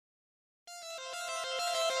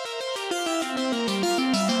Programming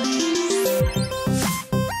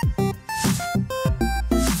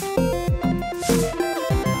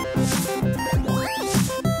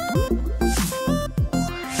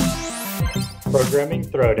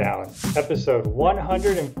Throwdown, episode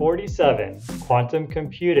 147, Quantum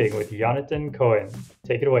Computing with Yonatan Cohen.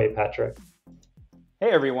 Take it away, Patrick.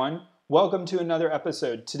 Hey everyone, welcome to another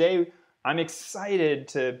episode. Today, I'm excited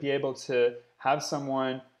to be able to have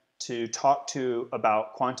someone to talk to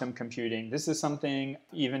about quantum computing. This is something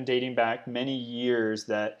even dating back many years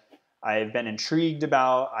that I've been intrigued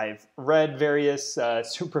about. I've read various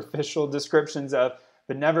superficial descriptions of,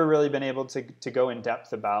 but never really been able to go in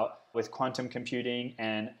depth about with quantum computing.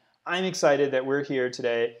 And I'm excited that we're here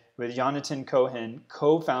today with Yonatan Cohen,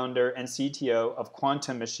 co-founder and CTO of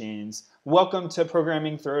Quantum Machines. Welcome to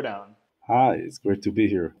Programming Throwdown. Hi, it's great to be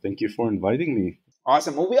here. Thank you for inviting me.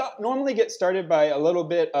 Awesome. Well, we normally get started by a little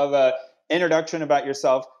bit of an introduction about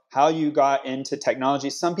yourself, how you got into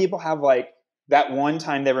technology. Some people have like that one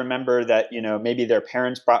time they remember that, maybe their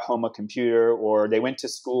parents brought home a computer or they went to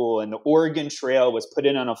school and the Oregon Trail was put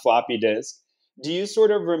in on a floppy disk. Do you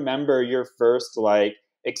sort of remember your first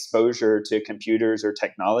exposure to computers or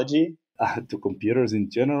technology? To computers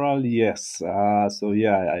in general, yes. I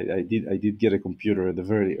did get a computer at a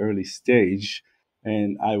very early stage,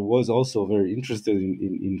 and I was also very interested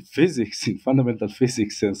in physics, in fundamental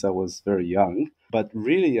physics, since I was very young. But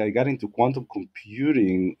really, I got into quantum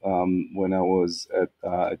computing when I was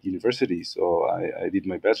at university. So I did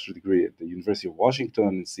my bachelor's degree at the University of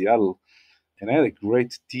Washington in Seattle, and I had a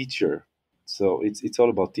great teacher. So it's all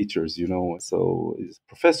about teachers, So he's a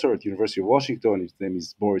professor at University of Washington. His name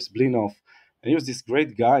is Boris Blinov. And he was this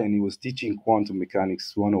great guy, and he was teaching quantum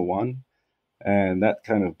mechanics 101. And that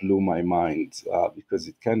kind of blew my mind because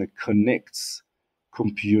it kind of connects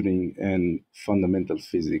computing and fundamental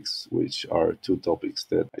physics, which are two topics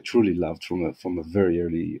that I truly loved from a very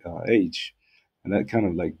early age. And that kind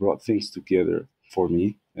of brought things together for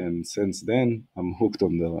me. And since then, I'm hooked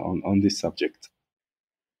on this subject.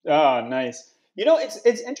 Oh, nice.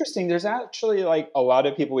 It's interesting. There's actually a lot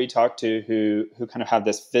of people we talk to who kind of have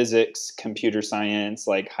this physics, computer science,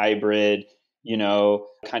 hybrid,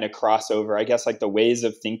 kind of crossover. I guess the ways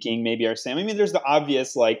of thinking maybe are same. I mean, there's the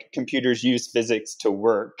obvious computers use physics to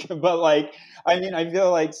work, but I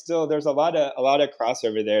feel still there's a lot of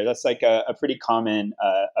crossover there. That's a pretty common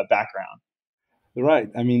background. Right.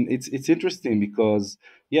 I mean, it's interesting because,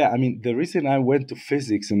 the reason I went to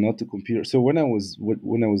physics and not to computer. So when I was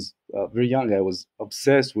very young, I was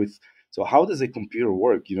obsessed with. So how does a computer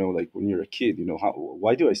work? When you're a kid,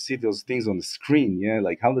 why do I see those things on the screen? Yeah,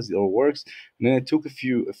 how does it all works? And then I took a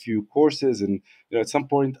few courses, and at some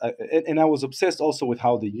point, I was obsessed also with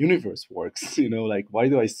how the universe works. Why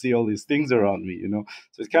do I see all these things around me?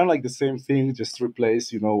 So it's kind of the same thing, just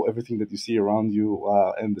replace everything that you see around you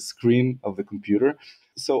and the screen of the computer.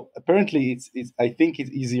 So apparently, I think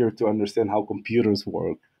it's easier to understand how computers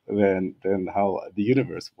work than how the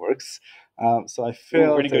universe works. So I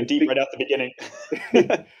felt we're going to go deep right out the beginning.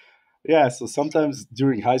 Yeah. So sometimes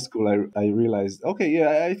during high school, I realized, okay,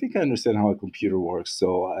 yeah, I think I understand how a computer works.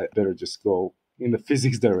 So I better just go in the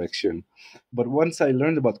physics direction. But once I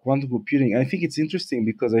learned about quantum computing, I think it's interesting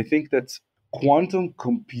because I think that quantum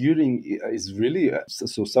computing is really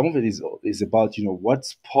so some of it is about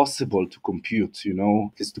what's possible to compute.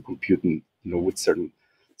 Is to compute with certain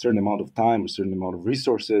amount of time, a certain amount of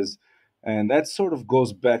resources. And that sort of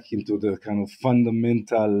goes back into the kind of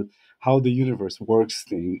fundamental how the universe works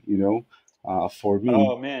thing, for me.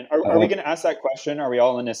 Oh man, are we going to ask that question? Are we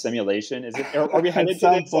all in a simulation? Are we headed to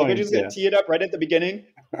this? Point, we're just going to tee it up right at the beginning.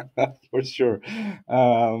 For sure.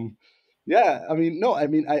 I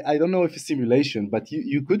don't know if it's simulation, but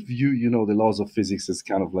you could view, the laws of physics as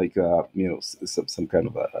kind of some kind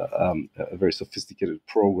of a very sophisticated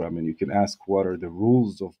program, and you can ask what are the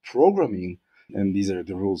rules of programming. And these are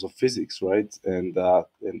the rules of physics, right? And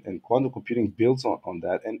quantum computing builds on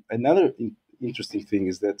that. And another interesting thing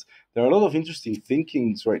is that there are a lot of interesting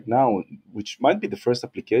thinkings right now, which might be the first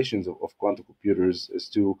applications of quantum computers as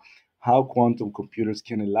to how quantum computers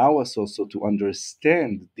can allow us also to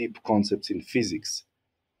understand deep concepts in physics.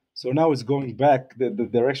 So now it's going back, the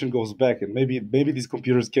direction goes back, and maybe these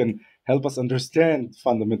computers can help us understand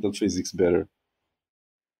fundamental physics better.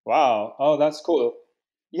 Wow. Oh, that's cool.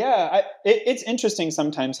 Yeah, it's interesting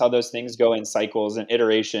sometimes how those things go in cycles and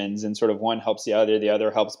iterations, and sort of one helps the other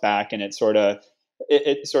helps back, and it's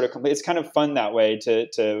kind of fun that way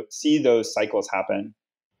to see those cycles happen.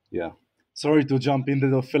 Yeah. Sorry to jump into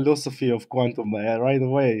the philosophy of quantum right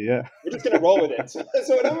away. Yeah. We're just gonna roll with it. So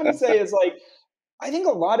what I'm gonna say is I think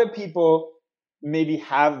a lot of people maybe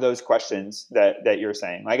have those questions that you're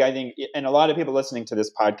saying. Like I think, and a lot of people listening to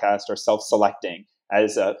this podcast are self-selecting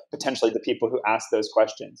as potentially the people who ask those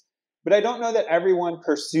questions. But I don't know that everyone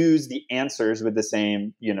pursues the answers with the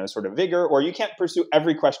same, sort of vigor, or you can't pursue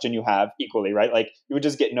every question you have equally, right? Like you would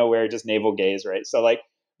just get nowhere, just navel gaze, right? So like,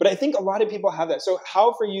 but I think a lot of people have that. So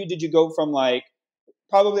how for you did you go from like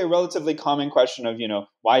probably a relatively common question of,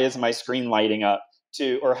 why is my screen lighting up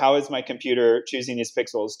to, or how is my computer choosing these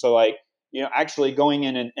pixels to like, actually going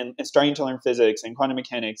in and starting to learn physics and quantum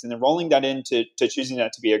mechanics and then rolling that into choosing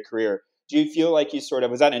that to be a career? Do you feel like you sort of,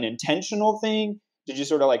 was that an intentional thing? Did you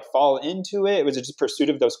sort of like fall into it? Was it just pursuit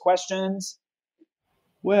of those questions?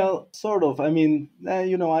 Well, sort of. I mean,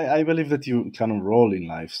 I believe that you kind of roll in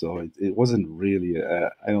life, so it wasn't really.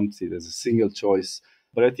 I don't see it as a single choice,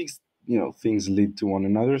 but I think things lead to one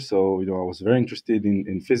another. So I was very interested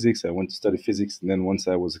in physics. I went to study physics, and then once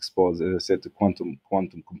I was exposed, as I said, to quantum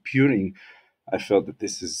computing, I felt that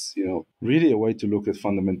this is really a way to look at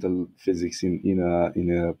fundamental physics in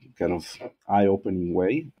a kind of eye-opening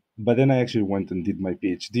way. But then I actually went and did my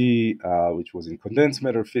PhD, which was in condensed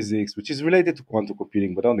matter physics, which is related to quantum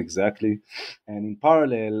computing, but not exactly. And in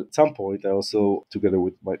parallel, at some point, I also, together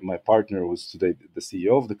with my partner, who was today the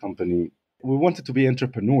CEO of the company, we wanted to be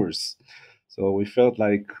entrepreneurs. So we felt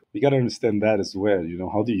like we got to understand that as well.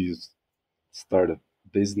 How do you start a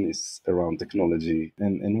business around technology?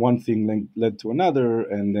 And one thing led to another.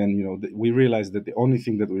 And then, we realized that the only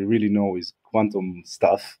thing that we really know is quantum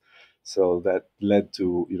stuff. So that led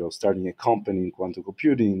to starting a company in quantum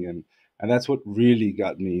computing, and that's what really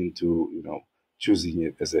got me into choosing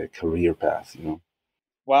it as a career path.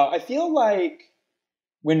 Wow, I feel like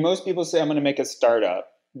when most people say I'm going to make a startup,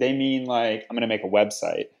 they mean like I'm going to make a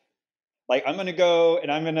website. Like I'm going to go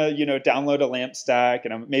and I'm going to download a lamp stack,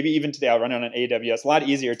 and maybe even today I'll run it on an AWS. A lot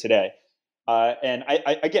easier today. And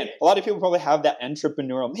I again, a lot of people probably have that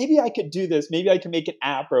entrepreneurial. Maybe I could do this. Maybe I can make an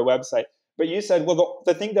app or a website. But you said, well,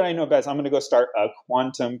 the thing that I know best, I'm going to go start a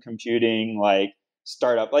quantum computing like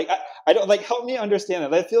startup. Like I don't like help me understand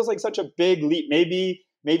that. That feels like such a big leap.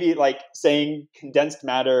 Maybe like saying condensed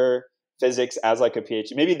matter physics as like a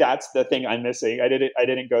PhD. Maybe that's the thing I'm missing. I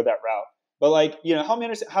didn't go that route. But like help me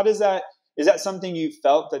understand, how does that, is that something you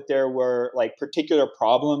felt that there were like particular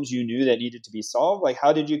problems you knew that needed to be solved? Like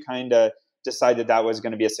how did you kind of decide that was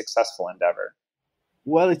going to be a successful endeavor?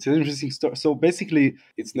 Well, it's an interesting story. So basically,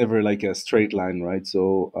 it's never like a straight line, right?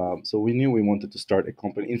 So we knew we wanted to start a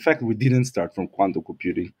company. In fact, we didn't start from quantum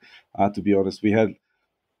computing. To be honest, we had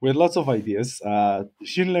lots of ideas,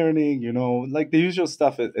 machine learning, like the usual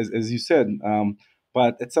stuff, as you said.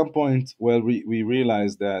 But at some point, well, we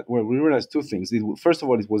realized we realized two things. First of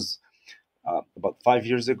all, it was about 5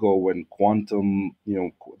 years ago when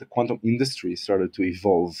the quantum industry started to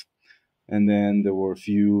evolve. And then there were a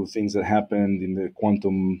few things that happened in the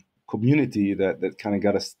quantum community that kind of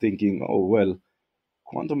got us thinking, oh, well,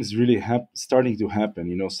 quantum is really starting to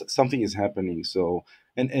happen. Something is happening. So,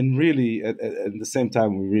 and really at the same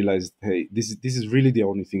time, we realized, hey, this is really the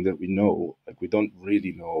only thing that we know. Like we don't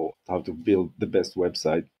really know how to build the best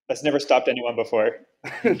website. That's never stopped anyone before.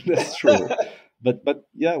 That's true. But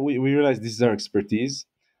yeah, we realized this is our expertise.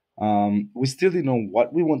 We still didn't know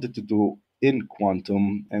what we wanted to do in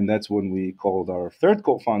quantum, and that's when we called our third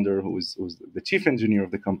co-founder, who's the chief engineer of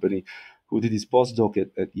the company, who did his postdoc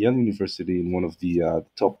at Yale University in one of the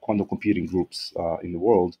top quantum computing groups in the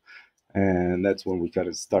world. And that's when we kind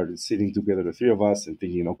of started sitting together, the three of us, and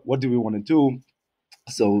thinking, what do we want to do?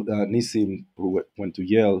 So Nissim, who went to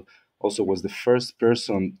Yale, also was the first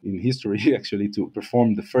person in history actually to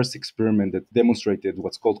perform the first experiment that demonstrated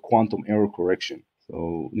what's called quantum error correction.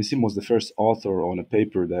 So Nissim was the first author on a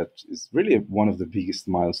paper that is really one of the biggest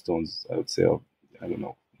milestones, I would say, I don't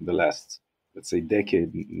know, in the last, let's say,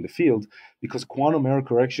 decade in the field, because quantum error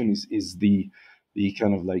correction is the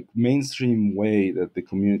kind of like mainstream way that the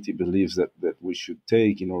community believes that we should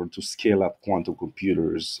take in order to scale up quantum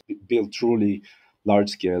computers, build truly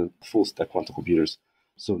large-scale full-stack quantum computers.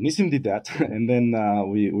 So Nissim did that, and then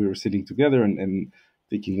we were sitting together and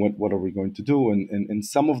thinking, what are we going to do? And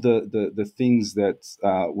some of the things that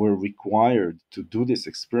were required to do this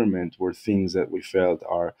experiment were things that we felt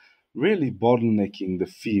are really bottlenecking the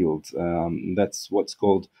field. That's what's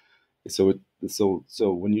called, so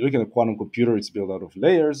when you look at a quantum computer, it's built out of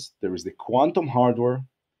layers. There is the quantum hardware,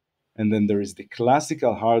 and then there is the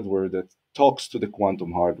classical hardware that talks to the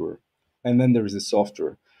quantum hardware. And then there is the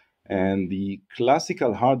software. And the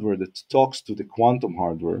classical hardware that talks to the quantum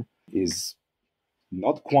hardware is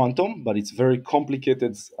not quantum, but it's very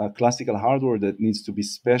complicated classical hardware that needs to be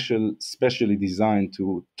specially designed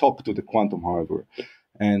to talk to the quantum hardware.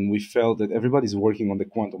 And we felt that everybody's working on the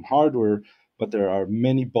quantum hardware, but there are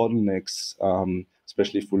many bottlenecks,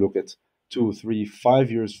 especially if we look at 2, 3,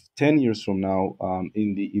 5 years, 10 years from now,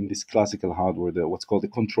 in this classical hardware, what's called the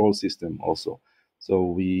control system also. So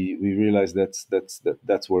we realized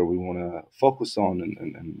that's where we want to focus on,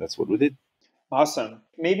 and that's what we did. Awesome.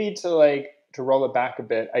 Maybe to roll it back a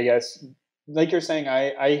bit, I guess, like you're saying,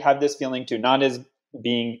 I have this feeling too, not as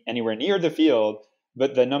being anywhere near the field,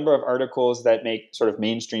 but the number of articles that make sort of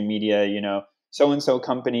mainstream media, so and so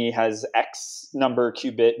company has X number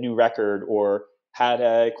qubit new record, or had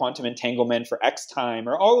a quantum entanglement for X time,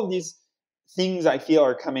 or all of these things I feel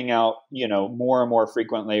are coming out, more and more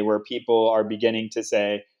frequently, where people are beginning to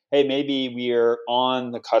say, hey, maybe we're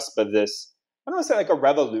on the cusp of this. I don't want to say like a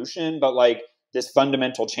revolution, but like this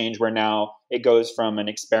fundamental change where now it goes from an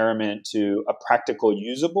experiment to a practical,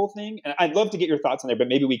 usable thing. And I'd love to get your thoughts on there, but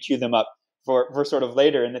maybe we cue them up for sort of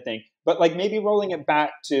later in the thing. But like maybe rolling it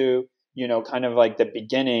back to, kind of like the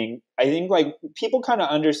beginning, I think like people kind of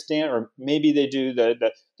understand, or maybe they do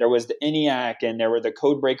there was the ENIAC and there were the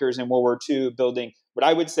code breakers in World War II building what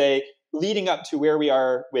I would say leading up to where we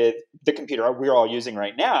are with the computer we're all using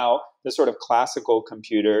right now, the sort of classical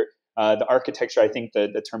computer. The architecture, I think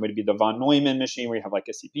the term would be the von Neumann machine, where you have like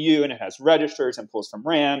a CPU and it has registers and pulls from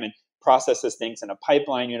RAM and processes things in a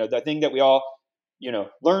pipeline. The thing that we all,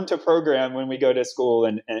 learn to program when we go to school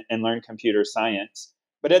and learn computer science.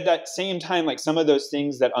 But at that same time, like some of those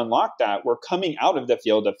things that unlocked that were coming out of the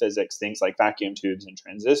field of physics, things like vacuum tubes and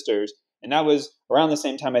transistors. And that was around the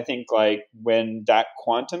same time, I think, like when that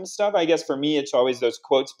quantum stuff, I guess for me, it's always those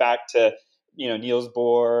quotes back to Niels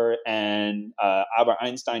Bohr and Albert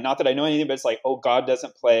Einstein. Not that I know anything, but it's like, oh, God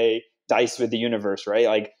doesn't play dice with the universe, right?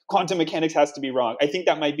 Like quantum mechanics has to be wrong. I think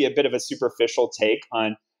that might be a bit of a superficial take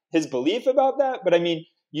on his belief about that. But I mean,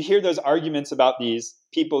 you hear those arguments about these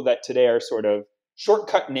people that today are sort of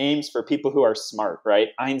shortcut names for people who are smart, right?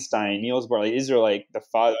 Einstein, Niels Bohr, like, these are like the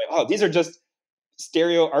father. Like, oh, these are just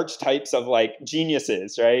stereo archetypes of like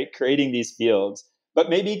geniuses, right? Creating these fields. But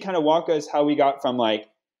maybe kind of walk us how we got from like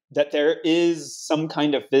that there is some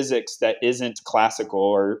kind of physics that isn't classical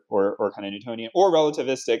or kind of Newtonian or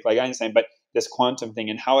relativistic like Einstein, but this quantum thing,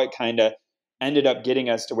 and how it kind of ended up getting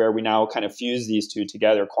us to where we now kind of fuse these two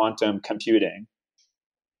together, quantum computing.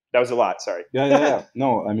 That was a lot. Sorry. Yeah.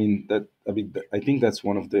 No, I think that's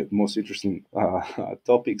one of the most interesting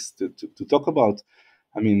topics to talk about.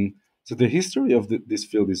 I mean, so the history of this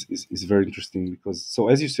field is very interesting because, so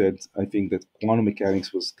as you said, I think that quantum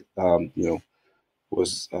mechanics was,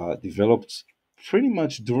 developed pretty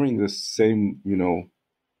much during the same,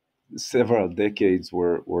 several decades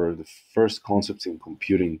where the first concepts in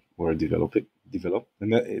computing were developed,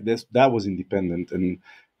 and that was independent. And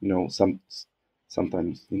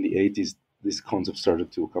sometimes in the 80s, this concept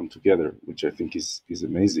started to come together, which I think is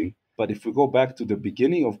amazing. But if we go back to the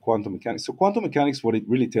beginning of quantum mechanics, so quantum mechanics, what it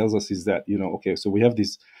really tells us is that okay, so we have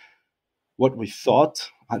this what we thought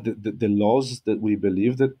the laws that we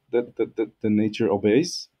believe that the nature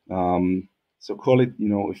obeys. So call it,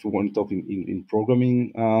 if we want to talk in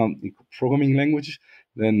programming language,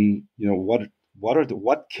 then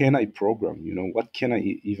what can I program? What can I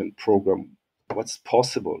even program? What's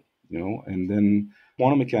possible? And then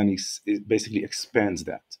quantum mechanics basically expands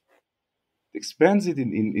that, expands it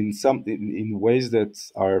in ways that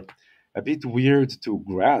are a bit weird to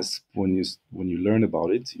grasp when you learn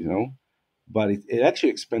about it, but it actually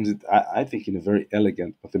expands it, I think, in a very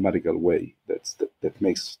elegant mathematical way that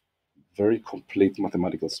makes very complete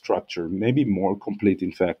mathematical structure, maybe more complete,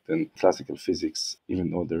 in fact, than classical physics,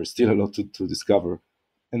 even though there's still a lot to discover.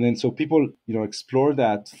 And then so people, explore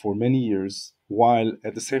that for many years, while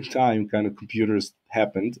at the same time, kind of computers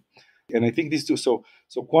happened. And I think these two, so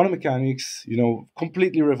quantum mechanics,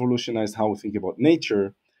 completely revolutionized how we think about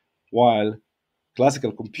nature, while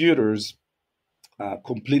classical computers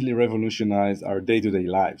completely revolutionized our day-to-day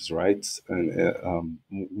lives, right? And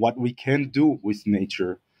what we can do with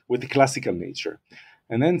nature, with the classical nature.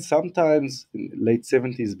 And then sometimes in late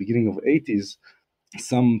 70s, beginning of 80s,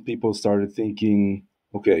 some people started thinking,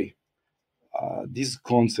 okay, these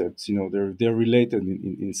concepts, they're related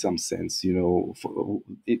in some sense.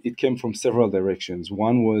 It came from several directions.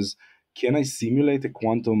 One was, can I simulate a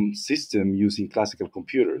quantum system using classical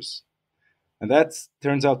computers? And that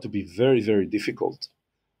turns out to be very, very difficult.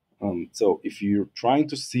 So if you're trying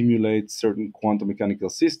to simulate certain quantum mechanical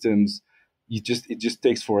systems, it just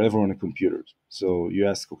takes forever on a computer. So you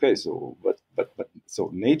ask, okay, so but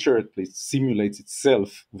so nature at least simulates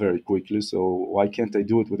itself very quickly. So why can't I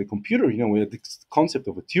do it with a computer? We have this concept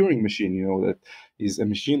of a Turing machine. That is a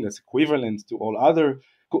machine that's equivalent to all other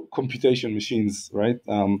computation machines, right?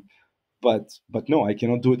 But no, I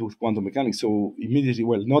cannot do it with quantum mechanics. So immediately,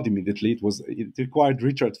 well, not immediately, it required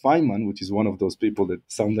Richard Feynman, which is one of those people that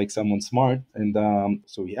sound like someone smart. And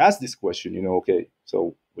so he asked this question, okay,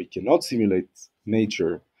 so we cannot simulate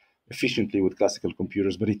nature efficiently with classical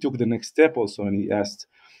computers, but he took the next step also, and he asked,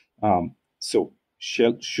 so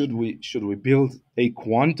should we build a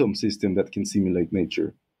quantum system that can simulate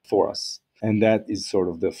nature for us? And that is sort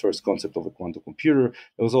of the first concept of a quantum computer.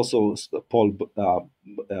 There was also Paul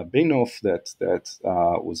Bainoff that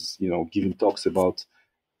was giving talks about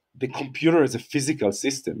the computer as a physical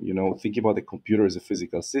system. Think about the computer as a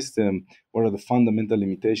physical system. What are the fundamental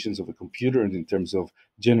limitations of a computer in terms of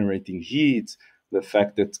generating heat? The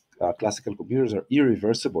fact that classical computers are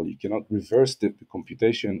irreversible. You cannot reverse the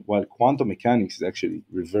computation, while quantum mechanics is actually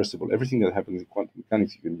reversible. Everything that happens in quantum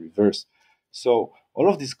mechanics you can reverse. So all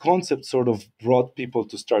of these concepts sort of brought people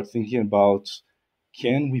to start thinking about,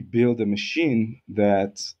 can we build a machine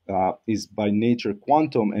that is by nature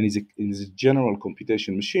quantum and is a general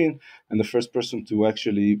computation machine? And the first person to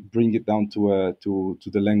actually bring it down to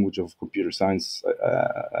the language of computer science,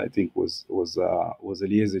 I think, was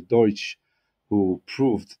Eliezer Deutsch, who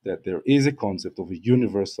proved that there is a concept of a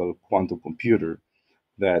universal quantum computer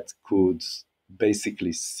that could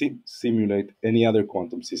basically simulate any other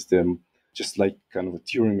quantum system, just like kind of a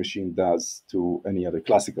Turing machine does to any other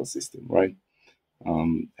classical system, right?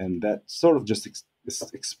 And that sort of just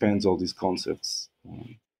expands all these concepts.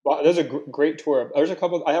 Wow, there's a great tour. There's a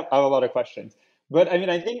couple. I have a lot of questions, but I mean,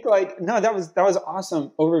 I think no, that was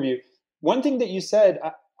awesome overview. One thing that you said,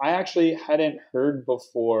 I actually hadn't heard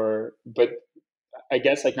before, but I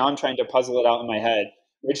guess now I'm trying to puzzle it out in my head,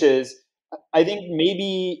 which is, I think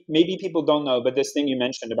maybe people don't know, but this thing you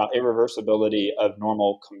mentioned about irreversibility of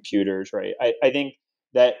normal computers, right? I think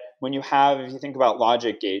that when if you think about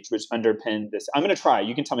logic gates, which underpin this, I'm going to try.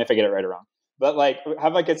 You can tell me if I get it right or wrong. But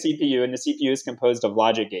have a CPU, and the CPU is composed of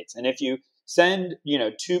logic gates, and if you send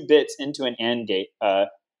 2 bits into an AND gate,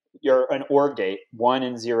 you're an OR gate, 1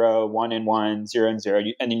 and 0, 1 and 1, 0 and 0,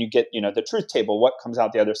 and then you get the truth table, what comes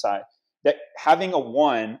out the other side. That having a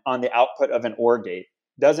 1 on the output of an OR gate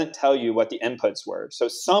doesn't tell you what the inputs were. So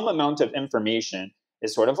some amount of information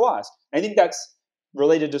is sort of lost. I think that's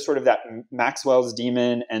related to sort of that Maxwell's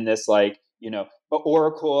demon and this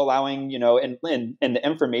oracle allowing, in the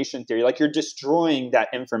information theory, you're destroying that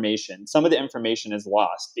information. Some of the information is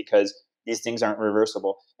lost because these things aren't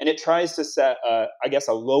reversible. And it tries to set,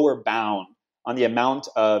 a lower bound on the amount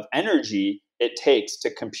of energy it takes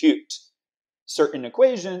to compute certain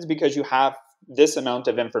equations, because you have this amount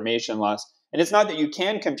of information lost. And it's not that you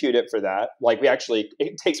can compute it for that.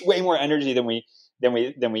 It takes way more energy than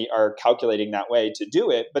we are calculating that way to do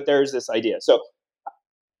it. But there's this idea. So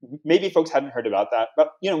maybe folks hadn't heard about that,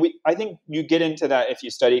 but I think you get into that if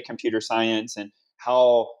you study computer science and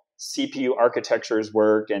how CPU architectures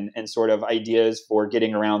work and sort of ideas for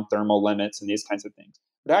getting around thermal limits and these kinds of things.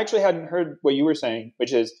 But I actually hadn't heard what you were saying,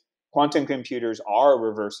 which is quantum computers are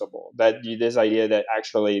reversible. That this idea that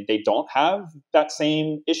actually they don't have that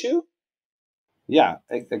same issue. Yeah,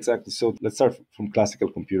 exactly. So let's start from classical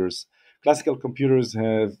computers. Classical computers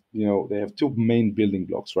have, they have 2 main building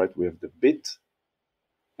blocks, right? We have the bit,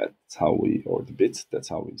 or the bits, that's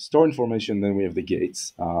how we store information. Then we have the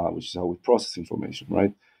gates, which is how we process information,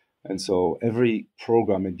 right? And so every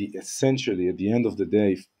program, essentially at the end of the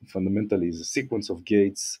day, fundamentally is a sequence of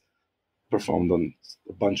gates performed on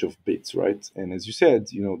a bunch of bits, right? And as you said,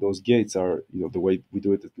 those gates are, the way we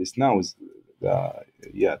do it at least now is,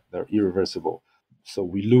 they're irreversible. So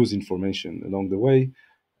we lose information along the way,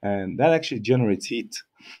 and that actually generates heat.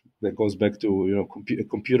 That goes back to a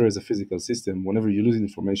computer as a physical system. Whenever you lose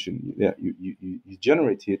information, you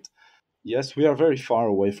generate heat. Yes, we are very far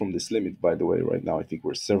away from this limit, by the way, right now. I think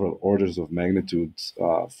we're several orders of magnitude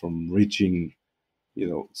from reaching,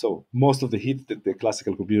 so most of the heat that the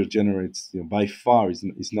classical computer generates, by far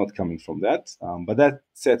is not coming from that. But that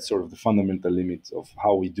sets sort of the fundamental limits of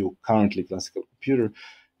how we do currently classical computer.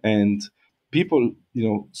 And people,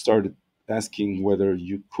 started asking whether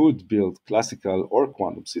you could build classical or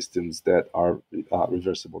quantum systems that are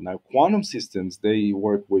reversible. Now, quantum systems, they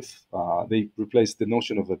work with, they replace the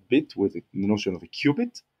notion of a bit with the notion of a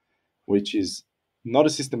qubit, which is not a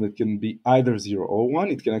system that can be either 0 or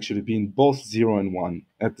 1. It can actually be in both 0 and 1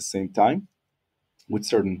 at the same time with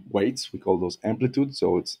certain weights. We call those amplitudes.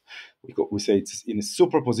 So we say it's in a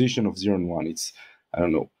superposition of 0 and 1. It's, I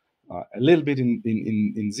don't know, a little bit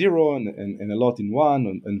in 0 and a lot in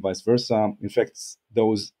 1 and vice versa. In fact,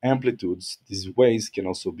 those amplitudes, these waves can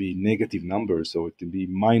also be negative numbers. So it can be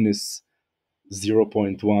minus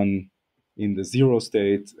 0.1 in the 0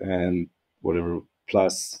 state and whatever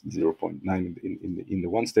plus 0.9 in the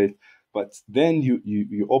 1 state. But then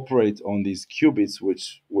you operate on these qubits,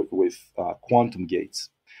 which with quantum gates.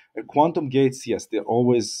 And quantum gates, yes, they're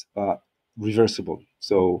always reversible.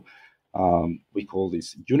 So we call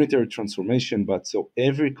this unitary transformation. But so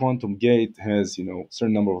every quantum gate has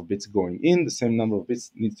certain number of bits going in, the same number of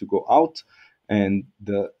bits needs to go out, and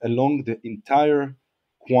along the entire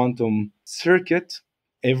quantum circuit,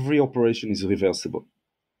 every operation is reversible.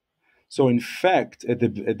 So, in fact, at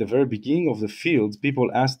the very beginning of the field,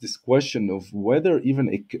 people asked this question of whether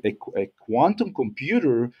even a quantum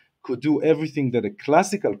computer could do everything that a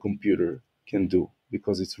classical computer can do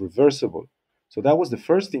because it's reversible. So, that was the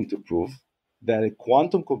first thing to prove that a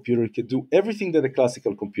quantum computer can do everything that a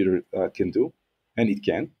classical computer can do, and it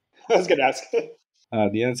can. I was going to ask.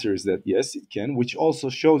 The answer is that yes, it can, which also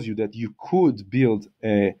shows you that you could build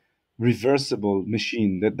a reversible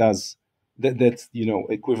machine that's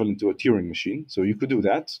equivalent to a Turing machine. So you could do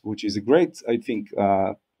that, which is a great, I think,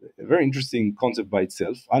 a very interesting concept by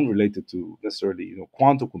itself, unrelated to necessarily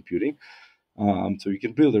quantum computing. So you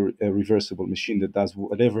can build a reversible machine that does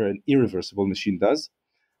whatever an irreversible machine does.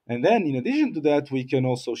 And then, in addition to that, we can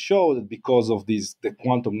also show that because of the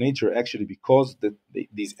quantum nature, actually, because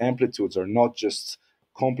these amplitudes are not just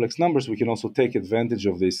complex numbers, we can also take advantage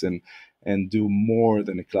of this and do more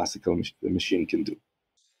than a classical machine can do.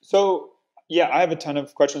 So yeah, I have a ton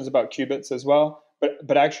of questions about qubits as well,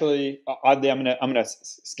 but actually, oddly, I'm gonna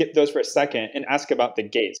skip those for a second and ask about the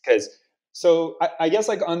gates because so I guess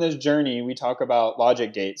like on this journey we talk about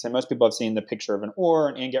logic gates, and most people have seen the picture of an OR,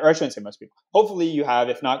 an AND gate, or I shouldn't say most people. Hopefully, you have.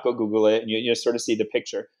 If not, go Google it and you just sort of see the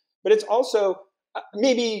picture. But it's also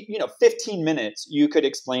maybe 15 minutes you could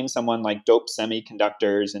explain someone like doped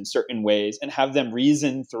semiconductors in certain ways and have them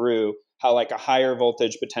reason through how like a higher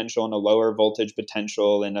voltage potential and a lower voltage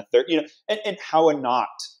potential and a third, and how a not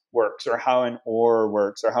works or how an or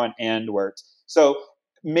works or how an and works. So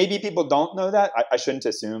maybe people don't know that. I shouldn't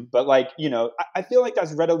assume, but I feel like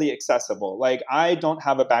that's readily accessible. Like I don't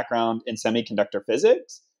have a background in semiconductor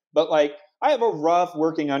physics, but like I have a rough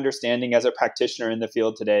working understanding as a practitioner in the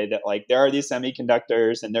field today that like there are these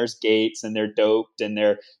semiconductors and there's gates and they're doped and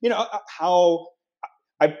they're, how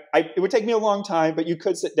it would take me a long time, but you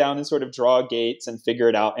could sit down and sort of draw gates and figure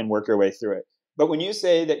it out and work your way through it. But when you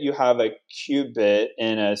say that you have a qubit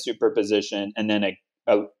in a superposition and then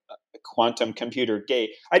a quantum computer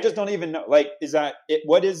gate, I just don't even know. Like, is that it?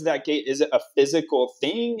 What is that gate? Is it a physical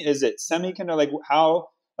thing? Is it semiconductor? Like, how?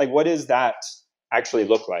 Like, what does that actually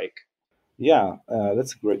look like? Yeah,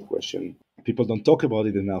 that's a great question. People don't talk about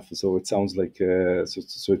it enough, so it sounds like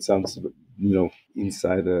so it sounds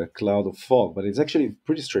inside a cloud of fog, but it's actually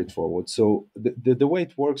pretty straightforward. So the way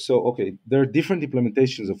it works, so okay, there are different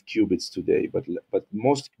implementations of qubits today, but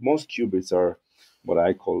most qubits are what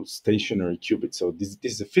I call stationary qubits. So this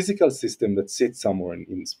is a physical system that sits somewhere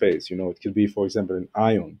in space. It could be, for example, an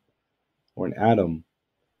ion or an atom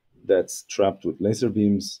that's trapped with laser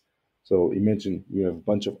beams. So imagine you have a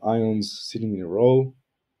bunch of ions sitting in a row,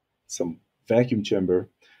 some vacuum chamber,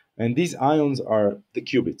 and these ions are the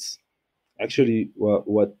qubits. Actually,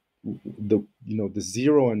 what the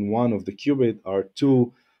 0 and 1 of the qubit are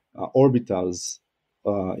two orbitals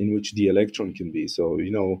in which the electron can be. So I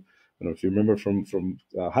don't know if you remember from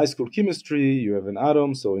high school chemistry, you have an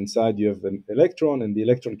atom, so inside you have an electron, and the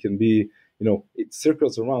electron can be, it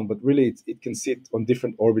circles around, but really it can sit on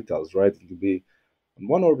different orbitals, right? It can be on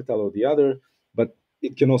one orbital or the other, but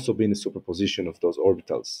it can also be in a superposition of those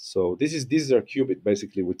orbitals. So this is our qubit.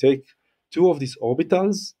 Basically, we take two of these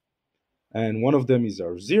orbitals, and one of them is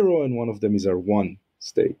our 0 and one of them is our 1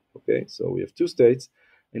 state. Okay, so we have two states,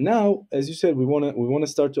 and now, as you said, we want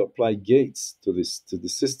to start to apply gates to this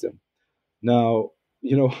system. Now,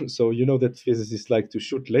 so that physicists like to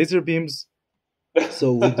shoot laser beams,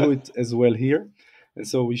 so we do it as well here. And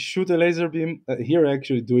so we shoot a laser beam here. I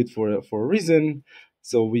actually do it for a reason.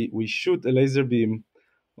 So we shoot a laser beam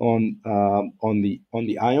on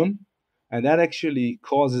the ion, and that actually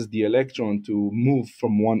causes the electron to move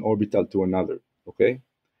from one orbital to another. Okay,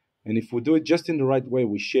 and if we do it just in the right way,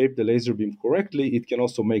 we shape the laser beam correctly, it can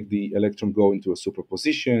also make the electron go into a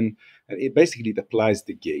superposition, and it applies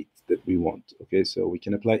the gate that we want. Okay, so we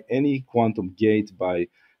can apply any quantum gate by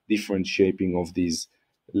different shaping of these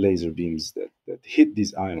laser beams that hit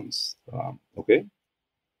these ions. Okay.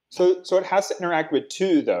 So it has to interact with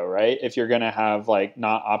two though, right? If you're going to have like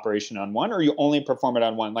not operation on one, or you only perform it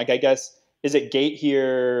on one. Like I guess, is it gate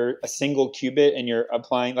here a single qubit and you're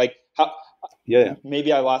applying like how? Yeah.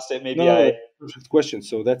 Maybe I lost it. Maybe no, perfect question.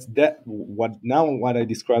 So that's what I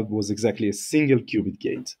described was exactly a single qubit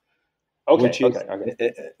gate. Okay. Which is,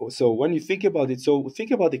 okay. So when you think about it, so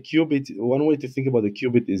think about the qubit. One way to think about the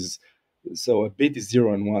qubit is So a bit is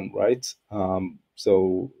 0 and 1, right?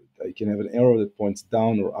 So I can have an arrow that points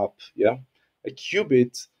down or up. Yeah. A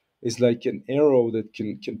qubit is like an arrow that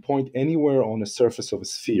can point anywhere on a surface of a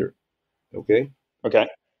sphere. Okay. Okay.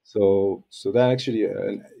 So that actually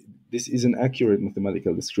this is an accurate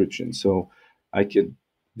mathematical description. So I can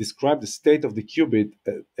describe the state of the qubit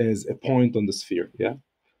as a point on the sphere. Yeah.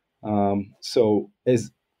 So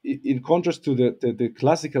as in contrast to the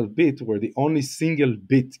classical bit, where the only single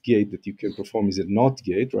bit gate that you can perform is a NOT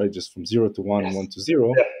gate, right? Just from 0 to 1 and 1 to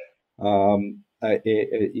 0. Yeah.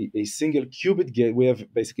 A single qubit gate, we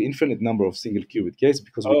have basically infinite number of single qubit gates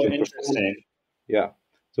because we Oh, can perform, interesting. yeah.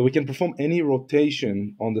 So we can perform any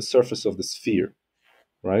rotation on the surface of the sphere,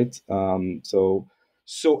 right?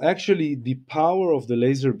 So actually, the power of the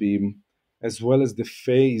laser beam, as well as the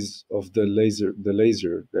phase of the laser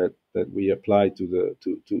that we apply to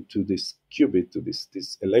to this qubit, to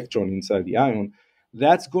this electron inside the ion,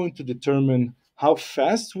 that's going to determine how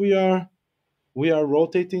fast we are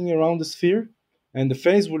rotating around the sphere, and the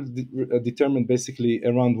phase will determine basically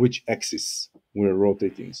around which axis we're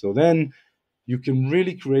rotating. So then you can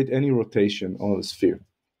really create any rotation on the sphere.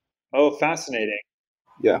 Oh, fascinating.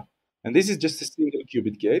 Yeah. And this is just a single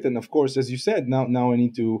qubit gate. And of course, as you said, now I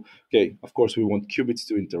need to, okay, of course we want qubits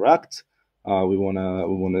to interact. We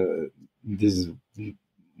wanna this is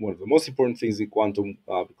one of the most important things in quantum,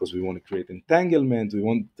 because we want to create entanglement. We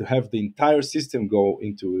want to have the entire system go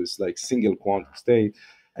into this like single quantum state.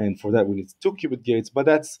 And for that we need two qubit gates. But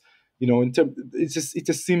that's, in term, it's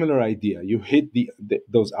a similar idea. You hit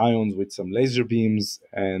those ions with some laser beams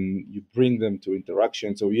and you bring them to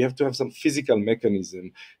interaction. So you have to have some physical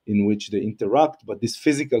mechanism in which they interact, but this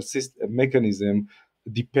physical mechanism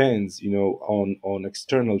depends, on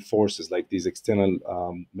external forces like these external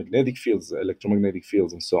magnetic fields, electromagnetic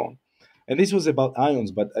fields, and so on. And this was about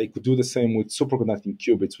ions, but I could do the same with superconducting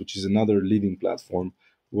qubits, which is another leading platform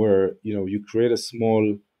where you create a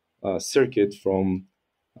small circuit from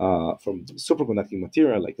superconducting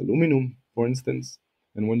material like aluminum, for instance.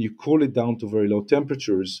 And when you cool it down to very low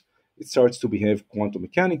temperatures, it starts to behave quantum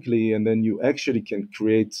mechanically, and then you actually can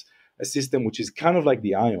create a system which is kind of like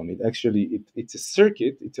the ion. It's a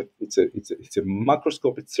circuit. It's a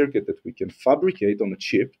macroscopic circuit that we can fabricate on a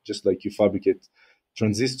chip, just like you fabricate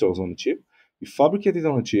transistors on a chip. You fabricate it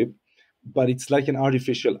on a chip, but it's like an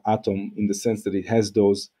artificial atom in the sense that it has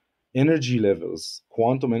those energy levels,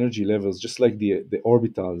 quantum energy levels, just like the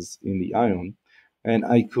orbitals in the ion. And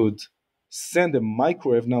I could send a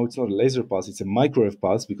microwave. Now it's not a laser pulse, it's a microwave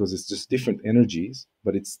pulse because it's just different energies,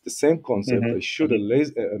 but it's the same concept. Mm-hmm. I shoot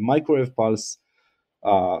a microwave pulse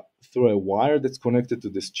through a wire that's connected to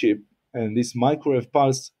this chip, and this microwave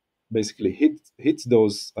pulse basically hits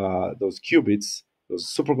those qubits,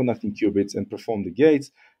 those superconducting qubits, and perform the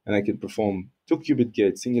gates. And I can perform two qubit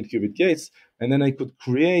gates, single qubit gates, and then I could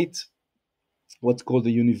create what's called a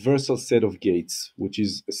universal set of gates, which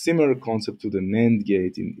is a similar concept to the NAND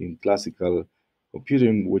gate in classical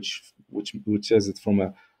computing, which says that from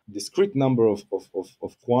a discrete number of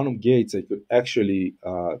quantum gates, I could actually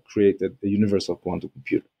create a universal quantum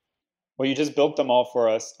computer. Well, you just built them all for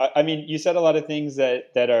us. I mean, you said a lot of things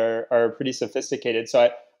that are pretty sophisticated. So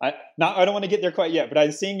I don't want to get there quite yet, but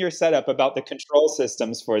I'm seeing your setup about the control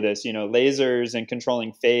systems for this. Lasers and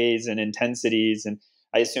controlling phase and intensities, and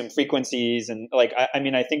I assume frequencies, and like I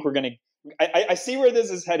mean, I think we're gonna. I see where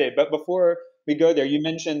this is headed, but before we go there, you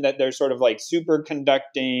mentioned that there's sort of like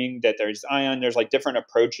superconducting, that there's ion, there's like different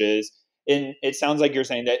approaches. And it sounds like you're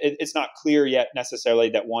saying that it's not clear yet necessarily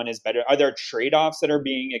that one is better. Are there trade-offs that are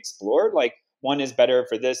being explored? Like one is better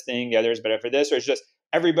for this thing, the other is better for this, or it's just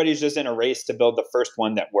everybody's just in a race to build the first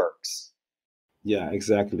one that works? Yeah,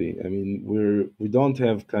 exactly. I mean, we don't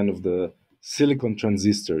have kind of the silicon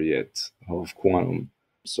transistor yet of quantum.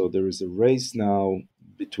 So there is a race now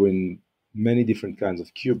between many different kinds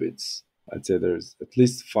of qubits. I'd say there's at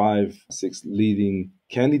least 5, 6 leading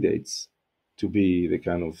candidates to be the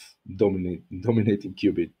kind of dominating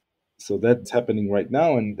qubit. So that's happening right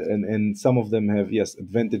now, and some of them have, yes,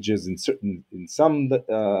 advantages in some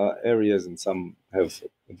areas, and some have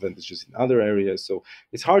advantages in other areas. So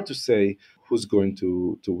it's hard to say who's going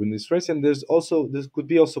to win this race. And there could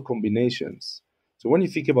be also combinations. So when you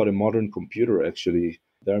think about a modern computer, actually,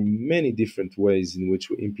 there are many different ways in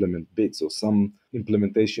which we implement bits. So some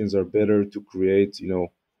implementations are better to create,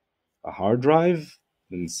 a hard drive,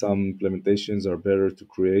 and some implementations are better to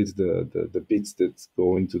create the bits that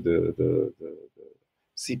go into the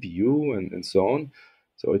CPU, and so on.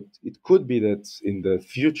 So it could be that in the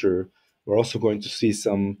future, we're also going to see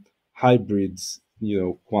some hybrids,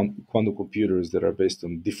 quantum computers that are based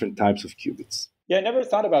on different types of qubits. Yeah, I never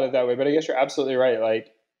thought about it that way, but I guess you're absolutely right.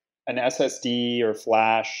 Like, an SSD or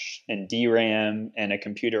flash and DRAM and a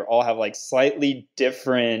computer all have like slightly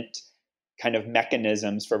different kind of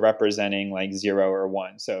mechanisms for representing like 0 or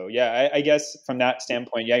 1. So yeah, I guess from that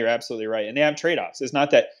standpoint, yeah, you're absolutely right. And they have trade-offs. It's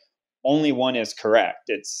not that only one is correct.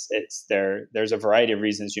 There's a variety of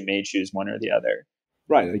reasons you may choose one or the other.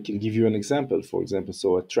 Right. I can give you an example. For example,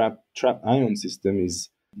 so a trap ion system is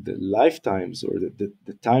the lifetimes, or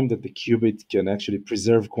the time that the qubit can actually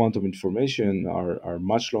preserve quantum information are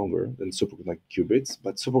much longer than superconducting qubits.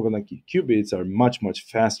 But superconducting qubits are much, much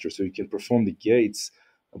faster. So you can perform the gates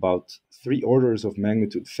about 3 orders of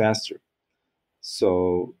magnitude faster.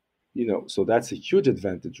 So, so that's a huge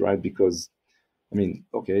advantage, right? Because I mean,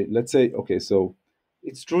 okay, let's say, okay, so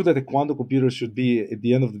it's true that a quantum computer should be, at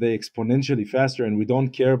the end of the day, exponentially faster, and we don't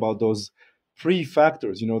care about those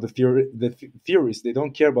pre-factors. The theorists, they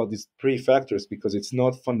don't care about these pre-factors because it's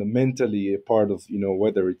not fundamentally a part of,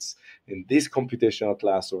 whether it's in this computational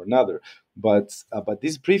class or another. But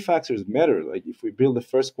these pre-factors matter. Like if we build the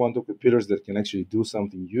first quantum computers that can actually do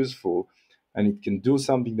something useful, and it can do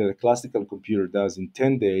something that a classical computer does in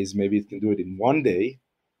 10 days, maybe it can do it in 1 day.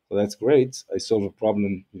 So that's great. I solve a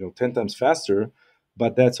problem, 10 times faster,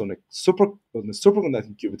 but that's on a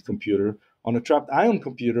superconducting qubit computer. On a trapped ion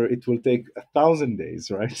computer, it will take 1,000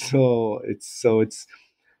 days, right? So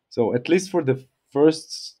at least for the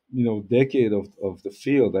first, decade of the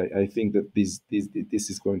field, I think that this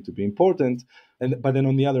is going to be important. But then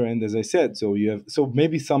on the other end, as I said, so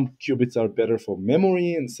maybe some qubits are better for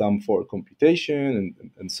memory and some for computation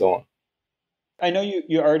and so on. I know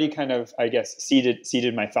you already kind of, I guess,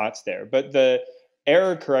 seeded my thoughts there, but the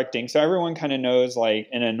error correcting, so everyone kind of knows, like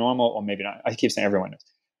in a normal, well, maybe not, I keep saying everyone knows.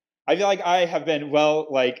 I feel like I have been,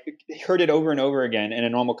 heard it over and over again in a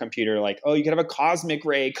normal computer, like, oh, you could have a cosmic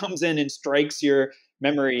ray comes in and strikes your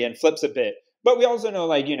memory and flips a bit. But we also know,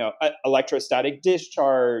 like, electrostatic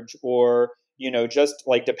discharge, or, just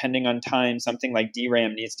like depending on time, something like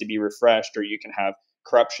DRAM needs to be refreshed, or you can have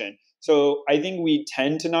corruption. So I think we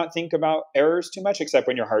tend to not think about errors too much, except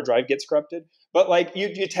when your hard drive gets corrupted. But like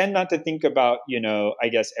you tend not to think about, I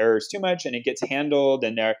guess, errors too much, and it gets handled,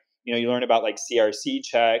 and you learn about like CRC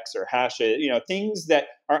checks or hashes, things that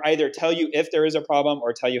are either tell you if there is a problem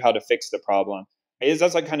or tell you how to fix the problem.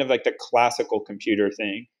 That's like kind of like the classical computer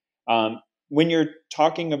thing. When you're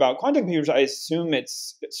talking about quantum computers, I assume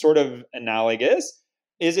it's sort of analogous.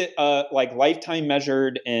 Is it like lifetime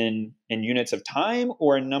measured in units of time,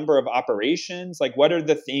 or a number of operations? Like, what are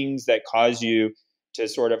the things that cause you to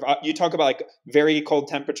sort of, you talk about like very cold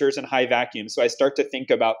temperatures and high vacuums. So I start to think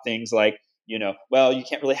about things like, well, you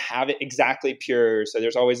can't really have it exactly pure. So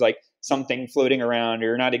there's always like something floating around, or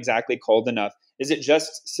you're not exactly cold enough. Is it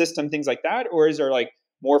just system things like that? Or is there like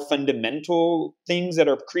more fundamental things that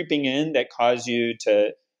are creeping in that cause you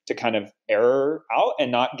to kind of error out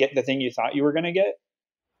and not get the thing you thought you were going to get?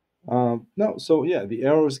 No, so yeah, the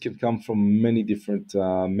errors can come from many different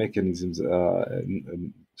mechanisms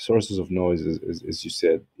and sources of noise, as you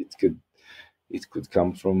said. It could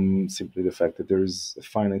come from simply the fact that there is a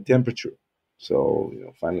finite temperature. So,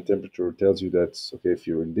 finite temperature tells you that, okay, if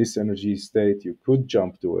you're in this energy state, you could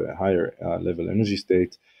jump to a higher level energy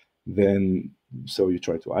state. Then, so you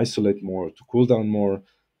try to isolate more, to cool down more.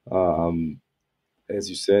 As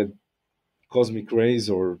you said, cosmic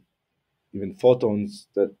rays or even photons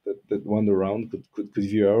that wander around could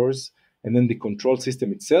give you errors. And then the control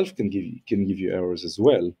system itself can give you errors as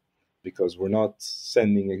well, because we're not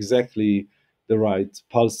sending exactly the right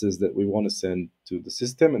pulses that we want to send to the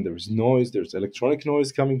system, and there's noise, there's electronic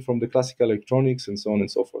noise coming from the classical electronics, and so on and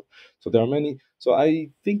so forth. So there are many. So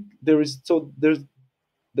I think there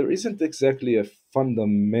isn't exactly a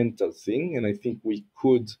fundamental thing, and I think we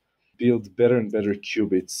could build better and better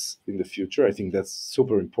qubits in the future. I think that's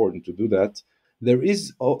super important to do that. There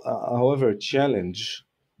is, however, a challenge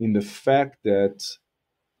in the fact that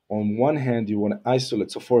on one hand, you want to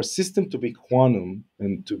isolate. So for a system to be quantum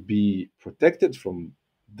and to be protected from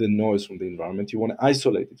the noise from the environment, you want to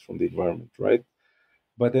isolate it from the environment, right?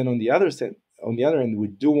 But then on the other end, we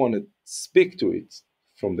do want to speak to it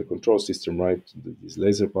from the control system, right? These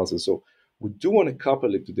laser pulses. So we do want to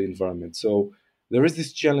couple it to the environment. So there is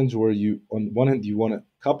this challenge where you, on one hand, you want to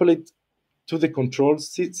couple it to the control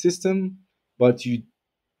system, but you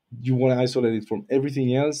want to isolate it from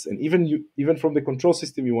everything else, and even from the control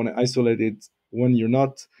system, you want to isolate it when you're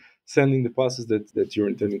not sending the pulses that you're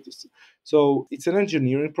intending to. So it's an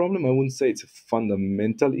engineering problem. I wouldn't say it's a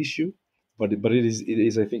fundamental issue, but it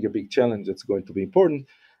is I think a big challenge that's going to be important.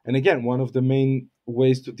 And again, one of the main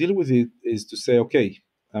ways to deal with it is to say, okay,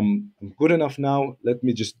 I'm good enough now. Let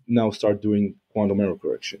me just now start doing quantum error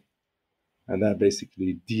correction. and that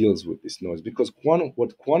basically deals with this noise. Because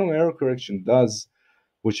what quantum error correction does,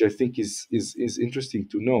 which I think is interesting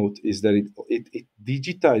to note, is that it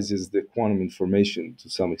digitizes the quantum information to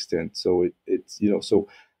some extent. So it's so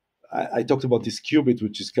I talked about this qubit,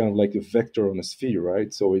 which is kind of like a vector on a sphere,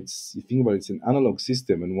 right? So you think about it's an analog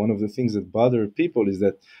system, and one of the things that bother people is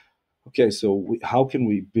that, okay, so how can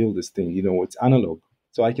we build this thing? It's analog.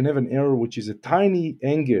 So I can have an error which is a tiny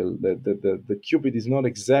angle that the qubit is not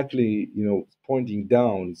exactly pointing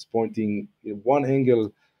down; it's pointing one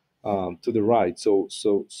angle to the right. So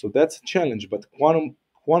that's a challenge. But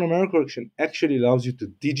quantum error correction actually allows you to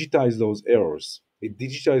digitize those errors. It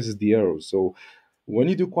digitizes the errors. So when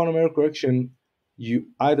you do quantum error correction, you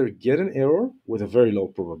either get an error with a very low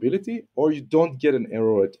probability, or you don't get an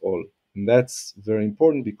error at all. And that's very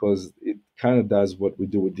important because it kind of does what we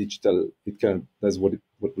do with digital. It kind of does what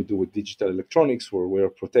we do with digital electronics, where we're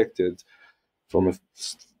protected from a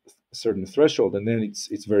certain threshold, and then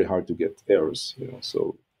it's very hard to get errors.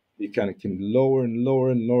 So you kind of can lower and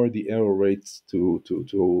lower and lower the error rates to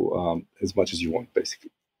as much as you want,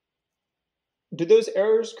 basically. Do those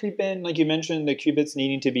errors creep in? Like you mentioned, the qubits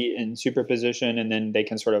needing to be in superposition, and then they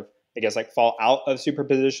can sort of, I guess, like fall out of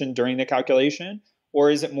superposition during the calculation? Or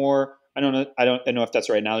is it more, I don't know if that's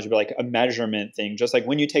the right analogy, but like a measurement thing? Just like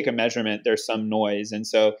when you take a measurement, there's some noise. And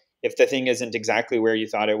so if the thing isn't exactly where you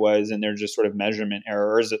thought it was, and there's just sort of measurement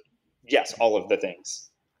error, or is it, yes, all of the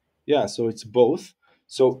things? Yeah, so it's both.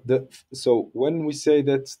 So when we say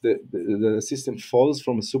that the system falls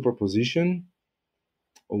from a superposition,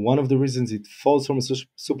 one of the reasons it falls from a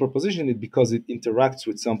superposition is because it interacts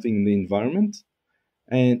with something in the environment.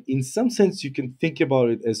 And in some sense, you can think about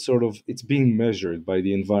it as sort of it's being measured by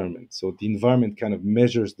the environment. So the environment kind of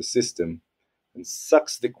measures the system and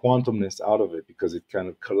sucks the quantumness out of it because it kind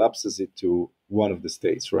of collapses it to one of the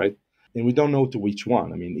states, right? And we don't know to which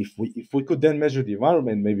one. I mean, if we could then measure the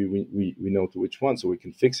environment, maybe we know to which one, so we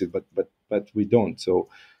can fix it. But we don't. So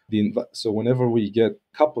whenever we get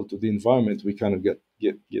coupled to the environment, we kind of get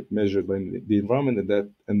measured by the environment,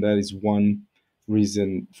 and that is one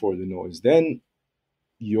reason for the noise. Then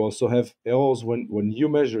you also have errors when you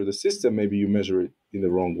measure the system. Maybe you measure it in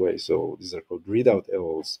the wrong way. So these are called readout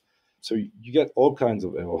errors. So you get all kinds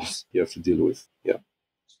of errors you have to deal with. Yeah.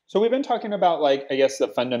 So we've been talking about, like, I guess the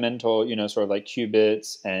fundamental, sort of like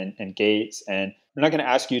qubits and gates, and I'm not going to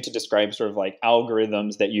ask you to describe sort of like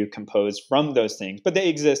algorithms that you compose from those things, but they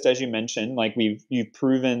exist, as you mentioned. Like you've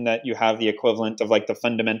proven that you have the equivalent of like the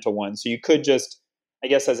fundamental one. So you could just, I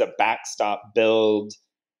guess, as a backstop, build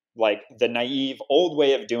like the naive old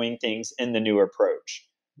way of doing things in the new approach.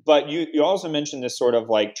 But you also mentioned this sort of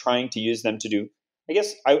like trying to use them to do, I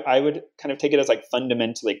guess I would kind of take it as like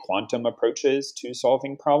fundamentally quantum approaches to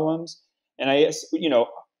solving problems. And I guess,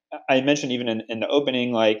 I mentioned even in the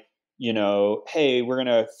opening, like, hey, we're going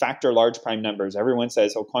to factor large prime numbers. Everyone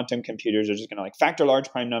says, oh, quantum computers are just going to like factor large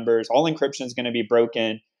prime numbers. All encryption is going to be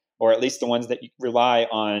broken, or at least the ones that rely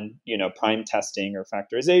on, prime testing or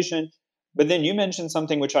factorization. But then you mentioned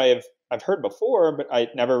something which I've heard before, but I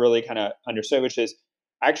never really kind of understood, which is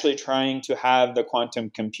actually trying to have the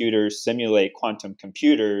quantum computers simulate quantum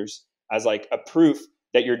computers as like a proof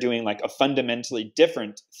that you're doing like a fundamentally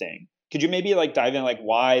different thing. Could you maybe like dive in like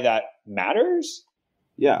why that matters?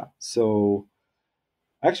 Yeah. So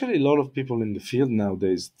actually, a lot of people in the field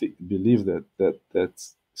nowadays believe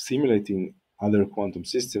that simulating other quantum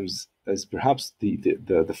systems is perhaps the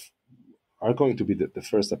are going to be the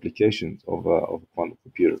first applications of a quantum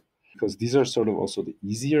computer, because these are sort of also the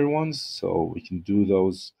easier ones. So we can do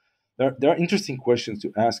those. There are interesting questions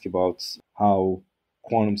to ask about how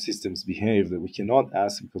quantum systems behave that we cannot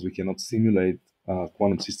ask because we cannot simulate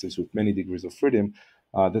quantum systems with many degrees of freedom,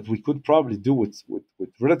 that we could probably do with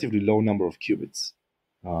relatively low number of qubits.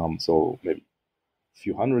 So maybe a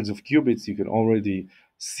few hundreds of qubits, you can already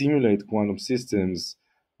simulate quantum systems,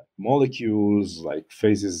 molecules, like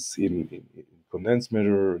phases in condensed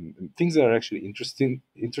matter, and things that are actually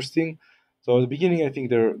interesting. So at the beginning, I think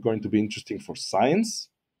they're going to be interesting for science,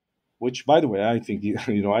 which, by the way, I think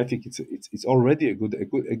I think it's already a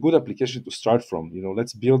good application to start from.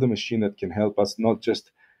 Let's build a machine that can help us, not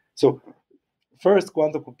just so. First,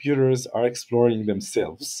 quantum computers are exploring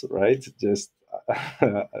themselves, right? Just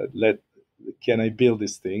let can I build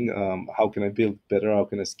this thing? How can I build better? How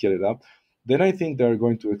can I scale it up? Then I think they're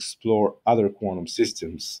going to explore other quantum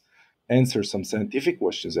systems, answer some scientific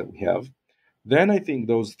questions that we have. Then I think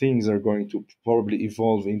those things are going to probably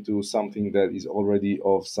evolve into something that is already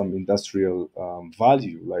of some industrial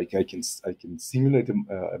value. Like I can simulate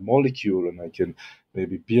a molecule, and I can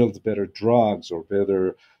maybe build better drugs, or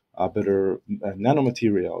better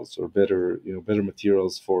nanomaterials, or better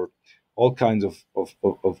materials for all kinds of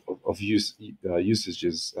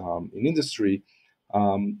usages in industry.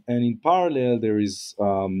 And in parallel, there is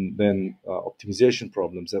then optimization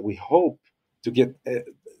problems that we hope to get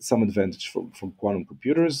some advantage from quantum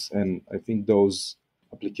computers. And I think those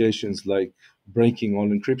applications like breaking all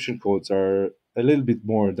encryption codes are a little bit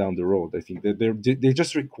more down the road. I think that they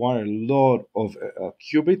just require a lot of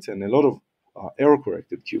qubits and a lot of error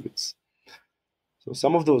corrected qubits. So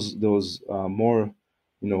some of those more,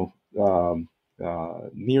 you know,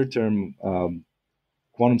 near term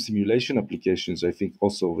quantum simulation applications, I think,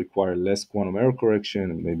 also require less quantum error correction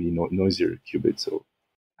and maybe noisier qubits. So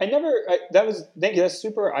thank you. That's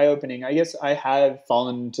super eye opening. I guess I have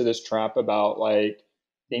fallen into this trap about like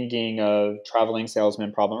thinking of traveling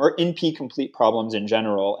salesman problem or NP complete problems in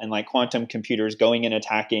general and like quantum computers going and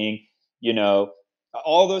attacking, you know,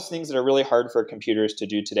 all those things that are really hard for computers to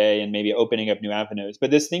do today and maybe opening up new avenues.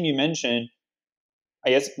 But this thing you mentioned,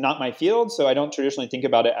 I guess not my field, so I don't traditionally think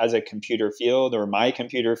about it as a computer field or my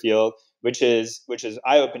computer field, which is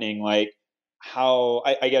eye opening. Like how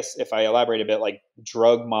I guess if I elaborate a bit, like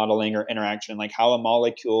drug modeling or interaction, like how a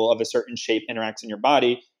molecule of a certain shape interacts in your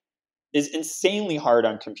body, is insanely hard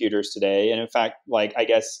on computers today. And in fact, like I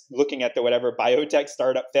guess looking at the whatever biotech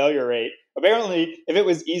startup failure rate, apparently if it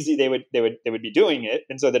was easy, they would be doing it,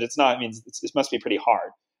 and so that it's not means it must be pretty hard.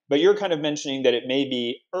 But you're kind of mentioning that it may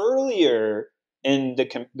be earlier in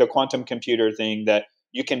the quantum computer thing that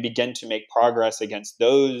you can begin to make progress against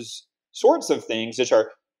those sorts of things, which are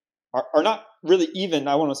not really even,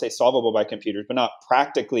 I want to say solvable by computers, but not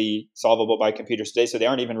practically solvable by computers today. So they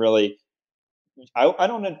aren't even really, I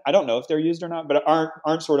don't know if they're used or not, but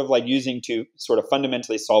aren't sort of like using to sort of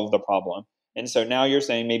fundamentally solve the problem. And so now you're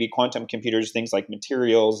saying maybe quantum computers, things like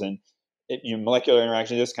materials and molecular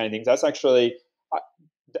interactions, those kind of things. That's actually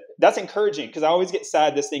that's encouraging because I always get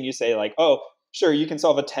sad. This thing you say like, oh, sure, you can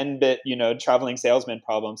solve a 10-bit, traveling salesman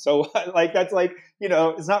problem. So like that's like,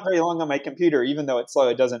 it's not very long on my computer, even though it's slow,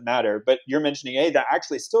 it doesn't matter. But you're mentioning, hey, that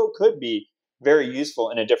actually still could be very useful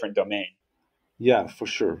in a different domain. yeah, for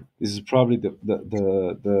sure, this is probably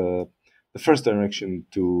the first direction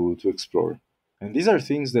to explore. And these are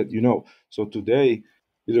things that So today,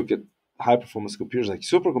 you look at high performance computers like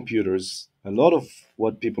supercomputers. A lot of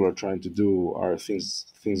what people are trying to do are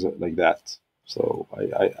things like that. So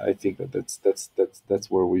I think that's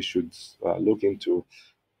where we should look into.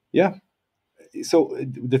 Yeah. So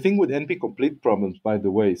the thing with NP complete problems, by the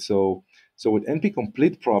way, so with NP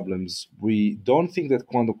complete problems, we don't think that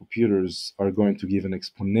quantum computers are going to give an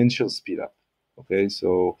exponential speed up. Okay,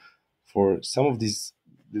 so for some of these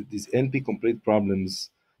NP complete problems,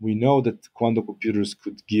 we know that quantum computers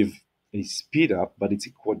could give a speed up, but it's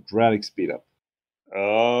a quadratic speed up.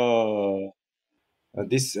 Oh,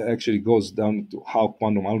 This actually goes down to how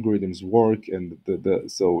quantum algorithms work and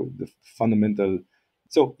the fundamental.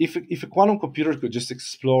 So if a quantum computer could just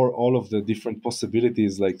explore all of the different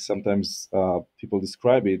possibilities, like sometimes people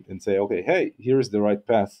describe it and say, okay, hey, here is the right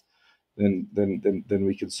path, then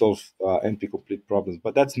we can solve NP complete problems.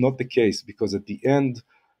 But that's not the case because at the end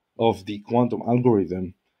of the quantum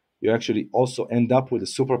algorithm, you actually also end up with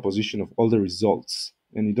a superposition of all the results.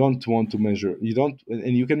 And you don't want to measure,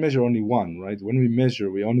 and you can measure only one, right? When we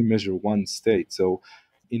measure, we only measure one state. So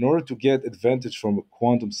in order to get advantage from a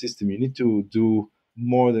quantum system, you need to do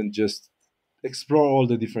more than just explore all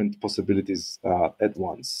the different possibilities at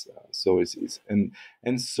once. So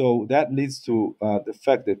and so that leads to the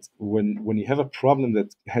fact that when you have a problem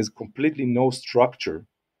that has completely no structure,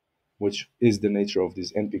 which is the nature of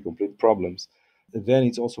these NP complete problems, then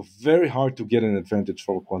it's also very hard to get an advantage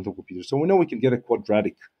from a quantum computer. So we know we can get a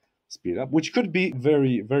quadratic speed up, which could be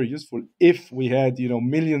very, very useful if we had,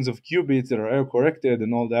 millions of qubits that are error corrected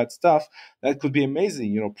and all that stuff. That could be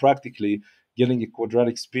amazing, practically getting a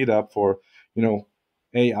quadratic speed up for,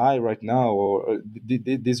 AI right now, or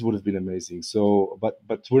this would have been amazing. So,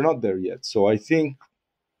 but we're not there yet. So I think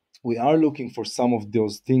we are looking for some of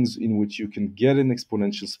those things in which you can get an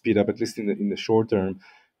exponential speed up, at least in the short term.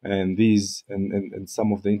 And these and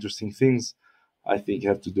some of the interesting things, I think,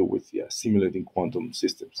 have to do with simulating quantum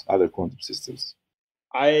systems, other quantum systems.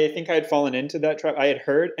 I think I had fallen into that trap. I had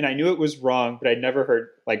heard, and I knew it was wrong, but I'd never heard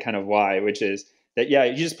like kind of why, which is that, yeah,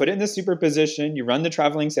 you just put it in the superposition, you run the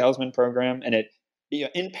traveling salesman program, and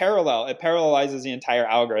in parallel, it parallelizes the entire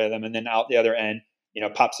algorithm, and then out the other end,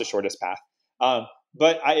 pops the shortest path.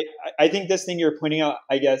 But I think this thing you're pointing out,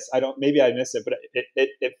 I guess I don't, maybe I missed it, but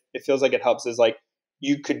it feels like it helps, is like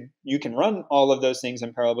you can run all of those things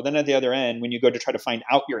in parallel, but then at the other end, when you go to try to find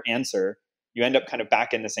out your answer, you end up kind of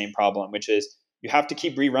back in the same problem, which is you have to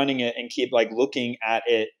keep rerunning it and keep like looking at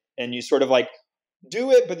it, and you sort of like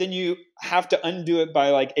do it, but then you have to undo it by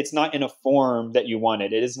like, it's not in a form that you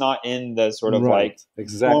wanted. It is not in the sort of Right, like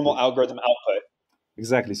normal exactly. algorithm output.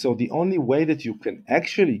 Exactly. So the only way that you can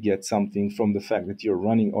actually get something from the fact that you're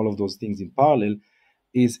running all of those things in parallel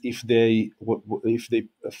is if they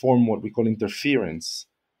form what we call interference.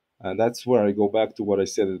 And that's where I go back to what I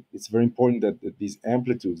said. It's very important that these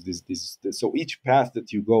amplitudes, so each path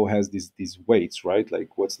that you go has these weights, right? Like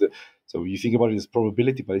so you think about it as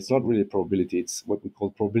probability, but it's not really a probability. It's what we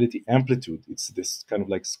call probability amplitude. It's this kind of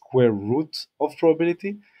like square root of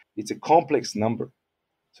probability. It's a complex number.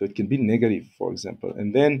 So it can be negative, for example.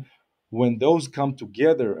 And then when those come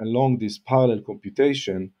together along this parallel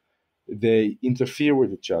computation, they interfere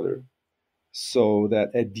with each other. So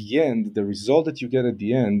that at the end, the result that you get at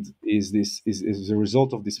the end is a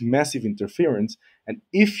result of this massive interference. And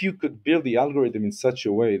if you could build the algorithm in such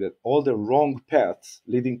a way that all the wrong paths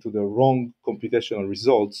leading to the wrong computational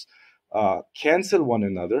results cancel one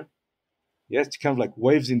another, yes, it's kind of like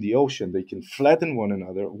waves in the ocean. They can flatten one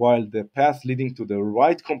another, while the path leading to the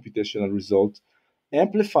right computational result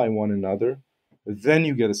amplify one another. Then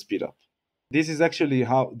you get a speed up. This is actually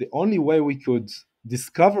how the only way we could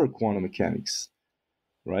discover quantum mechanics,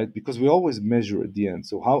 right? Because we always measure at the end.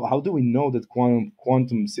 So how do we know that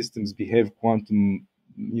quantum systems behave quantum,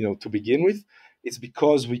 to begin with? It's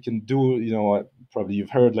because we can do, probably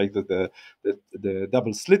you've heard like the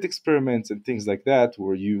double slit experiments and things like that,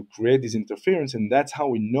 where you create this interference, and that's how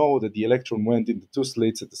we know that the electron went into two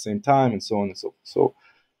slits at the same time, and so on and so forth. So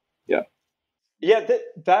yeah. Yeah,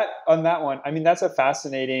 that on that one, I mean, that's a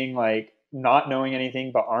fascinating, like, not knowing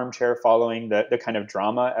anything but armchair following the kind of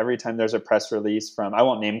drama every time there's a press release from, I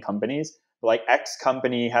won't name companies, but like X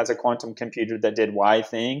company has a quantum computer that did Y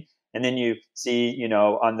thing. And then you see,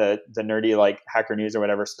 on the nerdy like Hacker News or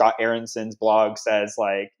whatever, Scott Aronson's blog says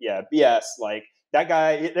like, yeah, BS, like that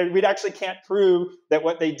guy, we actually can't prove that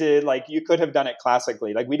what they did, like you could have done it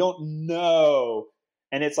classically. Like we don't know.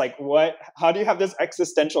 And it's like, what, how do you have this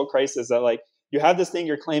existential crisis that like, you have this thing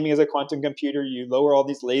you're claiming as a quantum computer. You lower all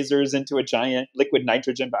these lasers into a giant liquid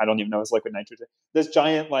nitrogen, but I don't even know it's liquid nitrogen. This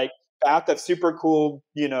giant like bath of super cool,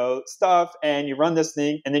 stuff, and you run this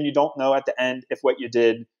thing, and then you don't know at the end if what you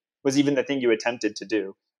did was even the thing you attempted to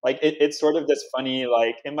do. Like it's sort of this funny,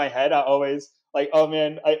 like in my head, I always like, oh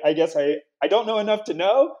man, I guess I don't know enough to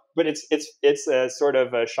know, but it's a sort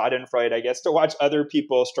of a Schadenfreude, I guess, to watch other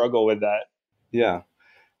people struggle with that. Yeah.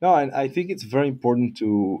 No, and I think it's very important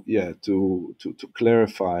to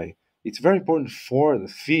clarify. It's very important for the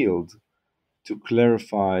field to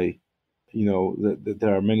clarify, that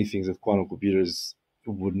there are many things that quantum computers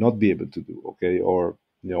would not be able to do. Okay, or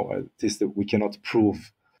at least that we cannot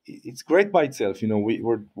prove. It's great by itself.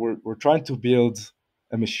 We're trying to build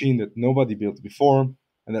a machine that nobody built before,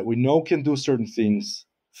 and that we know can do certain things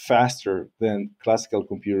faster than classical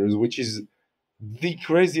computers, which is the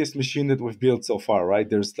craziest machine that we've built so far, right?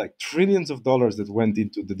 There's like trillions of dollars that went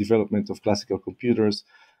into the development of classical computers.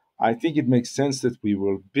 I think it makes sense that we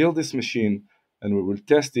will build this machine and we will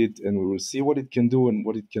test it and we will see what it can do and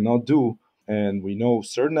what it cannot do. And we know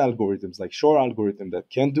certain algorithms, like Shor algorithm, that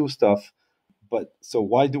can do stuff. But so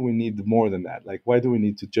why do we need more than that? Like, why do we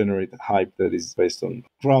need to generate a hype that is based on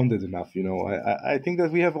grounded enough? I think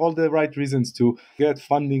that we have all the right reasons to get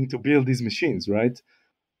funding to build these machines, right?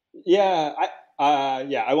 Yeah,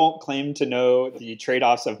 I won't claim to know the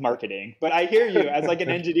trade-offs of marketing, but I hear you. As like an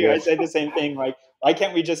engineer, I Yes. say the same thing. Like, why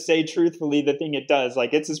can't we just say truthfully the thing it does?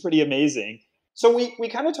 Like, it's just pretty amazing. So we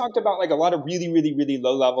kind of talked about like a lot of really, really, really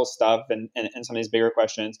low level stuff and some of these bigger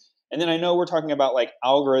questions. And then I know we're talking about like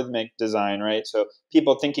algorithmic design, right? So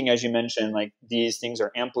people thinking, as you mentioned, like these things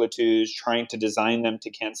are amplitudes, trying to design them to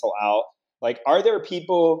cancel out. Like, are there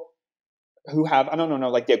people who have, I don't know,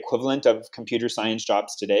 like the equivalent of computer science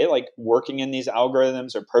jobs today, like working in these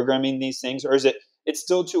algorithms or programming these things? Or is it's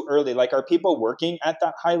still too early? Like, are people working at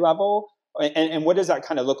that high level? And what does that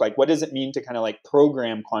kind of look like? What does it mean to kind of like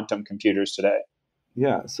program quantum computers today?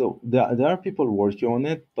 Yeah, so there are people working on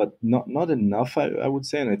it, but not enough, I would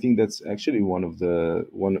say, and I think that's actually one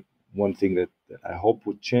thing that I hope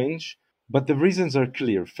would change. But the reasons are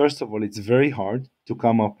clear. First of all, it's very hard to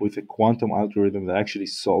come up with a quantum algorithm that actually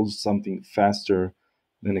solves something faster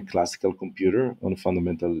than a classical computer on a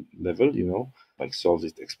fundamental level. Like solves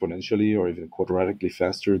it exponentially or even quadratically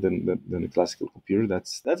faster than a classical computer.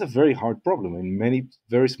 That's a very hard problem, and many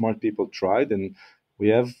very smart people tried, and we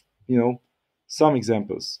have you know some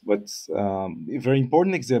examples, but very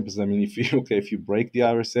important examples. I mean, if you if you break the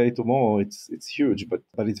RSA tomorrow, it's huge, but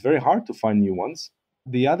it's very hard to find new ones.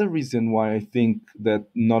 The other reason why I think that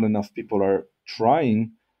not enough people are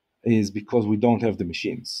trying is because we don't have the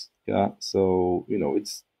machines. Yeah, so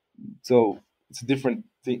it's so it's a different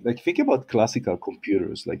thing. Like think about classical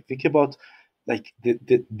computers. Like think about like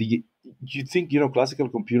the you think classical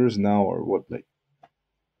computers now are what, like,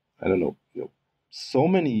 I don't know, so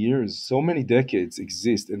many years, so many decades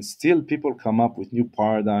exist, and still people come up with new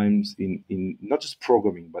paradigms in not just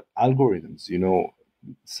programming but algorithms.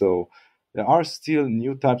 So there are still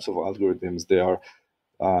new types of algorithms. There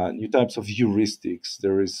are new types of heuristics.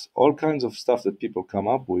 There is all kinds of stuff that people come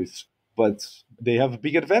up with, but they have a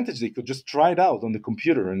big advantage. They could just try it out on the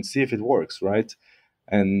computer and see if it works, right?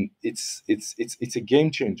 And it's a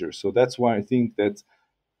game changer. So that's why I think that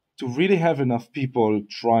to really have enough people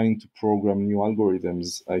trying to program new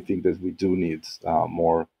algorithms, I think that we do need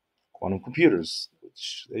more quantum computers,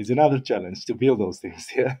 which is another challenge to build those things.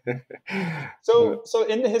 Yeah. So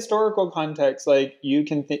in the historical context, like you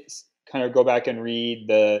can kind of go back and read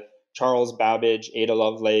the Charles Babbage, Ada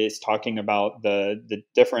Lovelace talking about the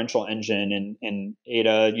differential engine and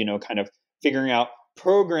Ada, kind of figuring out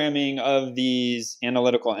programming of these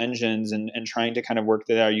analytical engines and trying to kind of work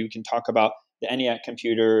that out. You can talk about the ENIAC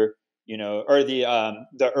computer, or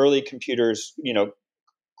the early computers,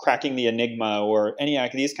 cracking the Enigma or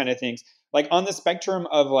ENIAC, these kind of things. Like on the spectrum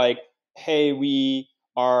of like, hey, we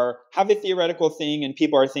have a theoretical thing and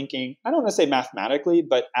people are thinking, I don't want to say mathematically,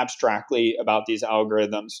 but abstractly about these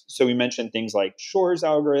algorithms. So we mentioned things like Shor's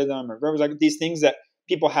algorithm or Grover's algorithm, these things that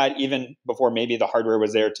people had even before maybe the hardware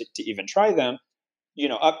was there to even try them,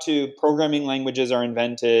 up to programming languages are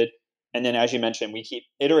invented. And then, as you mentioned, we keep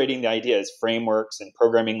iterating the ideas, frameworks and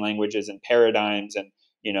programming languages and paradigms and,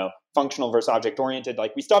 functional versus object oriented.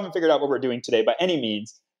 Like we still haven't figured out what we're doing today by any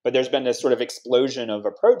means, but there's been this sort of explosion of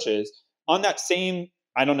approaches on that same,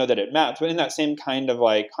 I don't know that it maps, but in that same kind of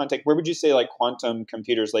like context, where would you say like quantum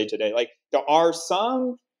computers lay today? Like there are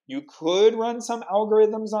some, you could run some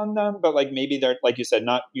algorithms on them, but like maybe they're, like you said,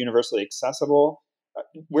 not universally accessible.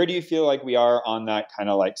 Where do you feel like we are on that kind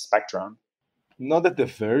of like spectrum? Not at the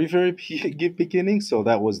very very beginning. So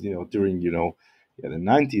that was during the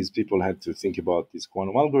 90s. People had to think about these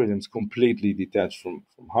quantum algorithms completely detached from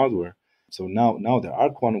hardware. So now there are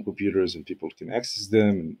quantum computers and people can access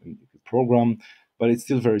them and you can program, but it's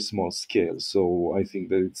still very small scale. So I think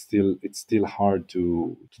that it's still hard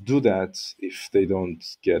to do that if they don't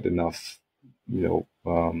get enough,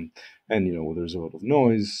 and there's a lot of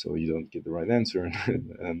noise, so you don't get the right answer.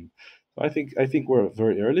 And so I think we're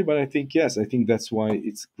very early, but I think yes, I think that's why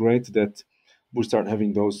it's great that we start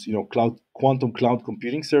having those quantum cloud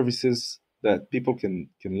computing services that people can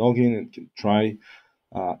log in and can try.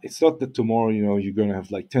 It's not that tomorrow, you're going to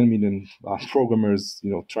have like 10 million programmers,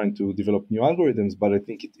 trying to develop new algorithms, but I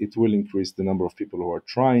think it will increase the number of people who are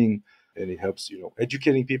trying, and it helps,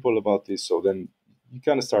 educating people about this. So then you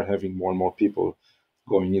kind of start having more and more people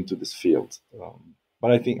going into this field.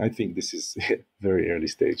 But I think this is very early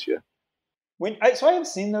stage. Yeah. So I have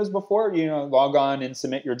seen those before. Log on and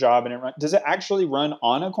submit your job, and does it actually run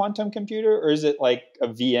on a quantum computer, or is it like a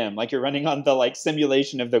VM? Like you're running on the like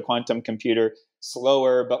simulation of the quantum computer,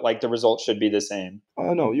 slower, but like the results should be the same.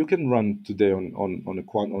 No, you can run today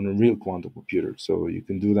on a real quantum computer. So you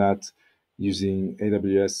can do that using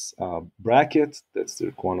AWS Bracket. That's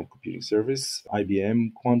their quantum computing service.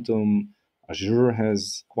 IBM Quantum, Azure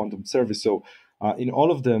has quantum service. So in all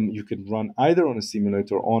of them, you can run either on a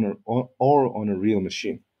simulator or on a real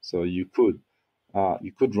machine. So you could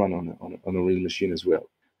run on a real machine as well.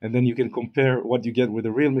 And then you can compare what you get with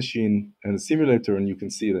a real machine and a simulator, and you can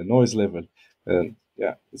see the noise level. And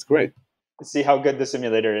yeah, it's great. See how good the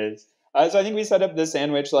simulator is. So I think we set up this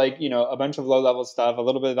sandwich, like, a bunch of low level stuff, a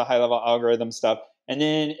little bit of the high level algorithm stuff. And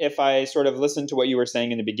then if I sort of listen to what you were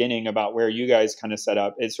saying in the beginning about where you guys kind of set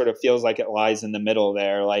up, it sort of feels like it lies in the middle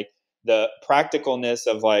there. Like the practicalness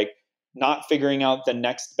of like not figuring out the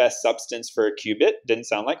next best substance for a qubit didn't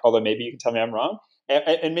sound like, although maybe you can tell me I'm wrong.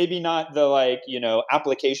 And maybe not the like,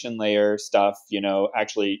 application layer stuff,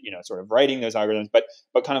 actually, sort of writing those algorithms, but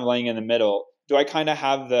kind of laying in the middle. Do I kind of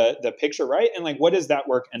have the picture right? And like, what does that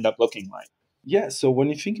work end up looking like? Yeah. So when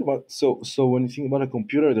you think about a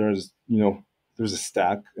computer, there's a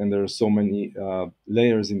stack, and there are so many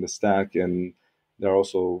layers in the stack, and there are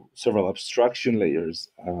also several abstraction layers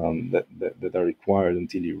that are required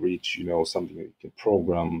until you reach something that you can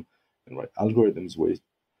program and write algorithms with.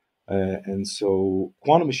 And so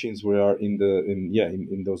quantum machines we are in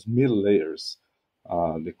those middle layers,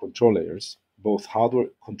 the control layers, both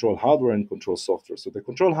hardware and control software. So the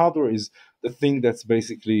control hardware is the thing that's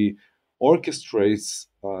basically orchestrates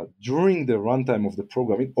during the runtime of the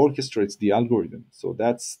program. It orchestrates the algorithm. So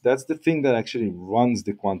that's the thing that actually runs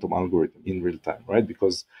the quantum algorithm in real time, right?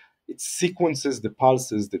 Because it sequences the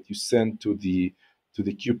pulses that you send to the to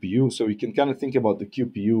the QPU. So you can kind of think about the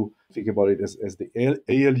QPU, think about it as the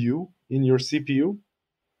ALU in your CPU,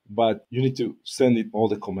 but you need to send it all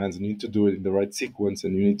the commands and you need to do it in the right sequence.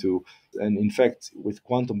 And in fact, with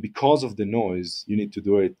quantum, because of the noise, you need to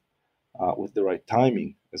do it with the right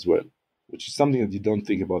timing as well, which is something that you don't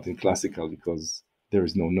think about in classical because there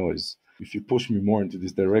is no noise. If you push me more into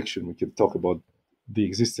this direction, we can talk about the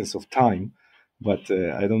existence of time, but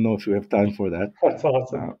I don't know if we have time for that. That's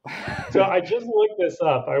awesome. So I just looked this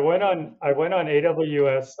up. I went on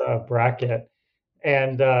AWS Bracket,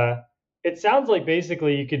 and it sounds like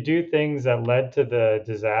basically you could do things that led to the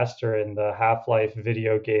disaster in the Half-Life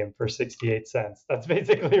video game for 68 cents. That's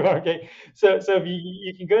basically what I'm getting. So if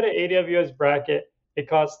you can go to AWS Bracket, it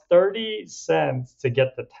costs 30 cents to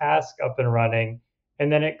get the task up and running,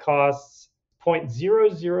 and then it costs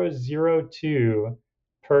 0.0002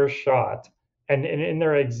 per shot. And in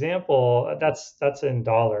their example, that's in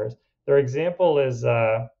dollars. Their example is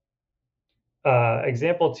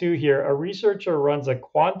example two here. A researcher runs a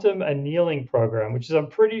quantum annealing program, which is I'm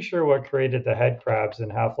pretty sure what created the head crabs in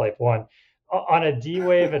Half-Life 1, on a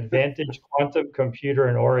D-Wave Advantage quantum computer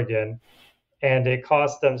in Oregon, and it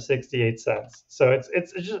cost them 68 cents. So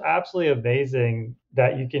it's just absolutely amazing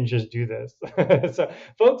that you can just do this. So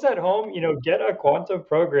folks at home, get a quantum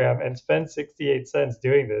program and spend 68 cents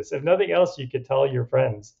doing this. If nothing else, you could tell your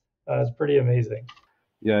friends. It's pretty amazing.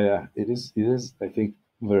 Yeah, it is. It is, I think,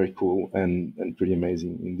 very cool and pretty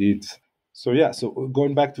amazing indeed. So yeah, so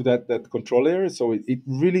going back to that control layer, so it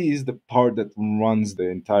really is the part that runs the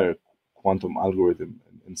entire quantum algorithm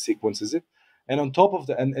and sequences it. And on top of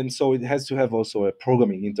that, and so it has to have also a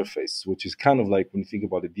programming interface, which is kind of like, when you think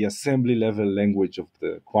about it, the assembly level language of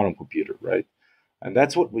the quantum computer, right? And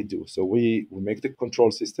that's what we do. So we make the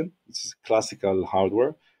control system. It's classical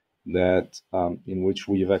hardware that in which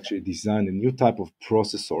we have actually designed a new type of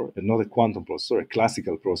processor, and not a quantum processor, a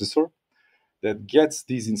classical processor that gets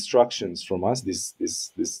these instructions from us, this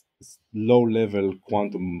low level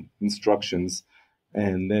quantum instructions,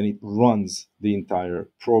 and then it runs the entire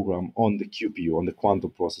program on the QPU, on the quantum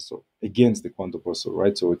processor, against the quantum processor,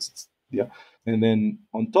 right? So it's yeah. And then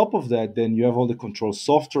on top of that, then you have all the control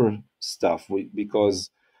software stuff, because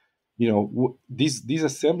these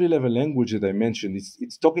assembly level language that I mentioned,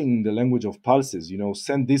 it's talking in the language of pulses.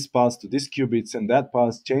 Send this pulse to this qubit, send that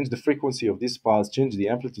pulse, change the frequency of this pulse, change the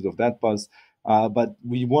amplitude of that pulse. But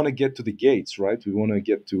we want to get to the gates, right? We want to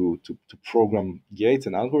get to program gates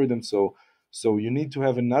and algorithms. So you need to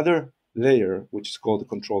have another layer, which is called the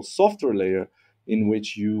control software layer, in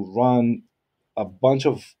which you run a bunch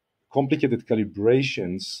of complicated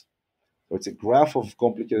calibrations. So it's a graph of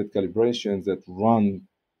complicated calibrations that run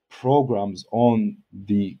programs on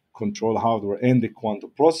the control hardware and the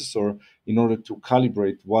quantum processor in order to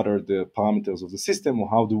calibrate what are the parameters of the system, or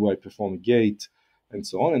how do I perform a gate, and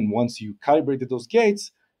so on. And once you calibrated those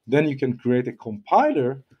gates, then you can create a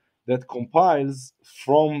compiler that compiles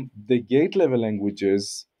from the gate level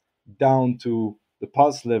languages down to the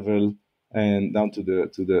pulse level and down to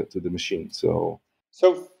the machine. So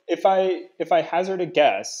if I hazard a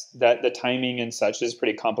guess that the timing and such is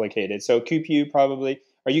pretty complicated. So QPU probably,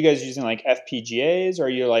 are you guys using like FPGAs? Or are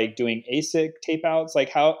you like doing ASIC tape outs?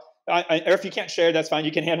 Like how, or if you can't share, that's fine.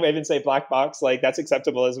 You can hand wave and say black box, like that's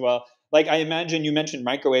acceptable as well. Like I imagine you mentioned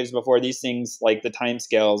microwaves before. These things, like the time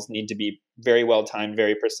scales need to be very well timed,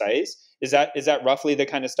 very precise. Is that roughly the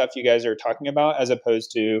kind of stuff you guys are talking about, as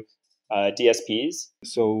opposed to DSPs?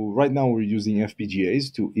 So right now we're using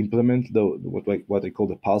FPGAs to implement what I call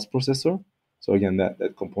the pulse processor. So again,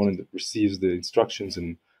 that component that receives the instructions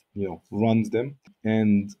and runs them.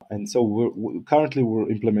 And so currently we're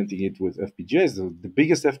implementing it with FPGAs, the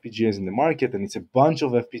biggest FPGAs in the market, and it's a bunch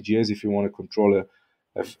of FPGAs. If you want to control a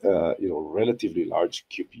relatively large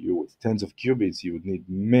QPU with tens of qubits, you would need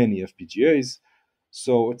many FPGAs.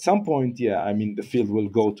 So at some point, the field will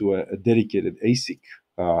go to a dedicated ASIC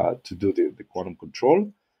to do the quantum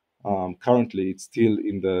control. Currently, it's still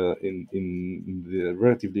in the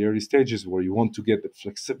relatively early stages, where you want to get the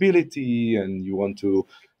flexibility and you want to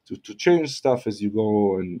change stuff as you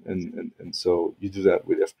go, and so you do that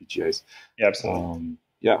with FPGAs. Yeah, absolutely.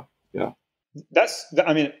 Yeah.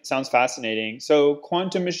 It sounds fascinating. So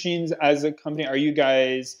quantum machines as a company, are you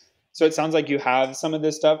guys, so it sounds like you have some of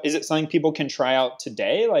this stuff. Is it something people can try out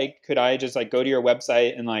today? Like, could I just like go to your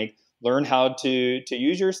website and like learn how to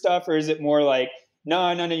use your stuff? Or is it more like,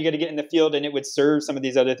 no, you got to get in the field and it would serve some of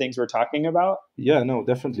these other things we're talking about? Yeah, no,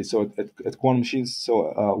 definitely. So at Quantum Machines,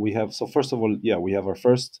 so first of all, we have our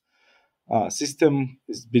first system.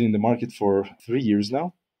 It's been in the market for 3 years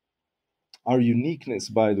now. Our uniqueness,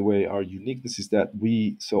 by the way, our uniqueness is that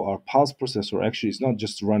our pulse processor actually is not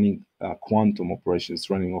just running quantum operations, it's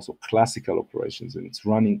running also classical operations, and it's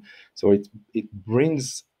running, so it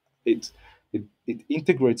brings, it, it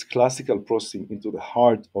integrates classical processing into the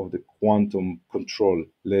heart of the quantum control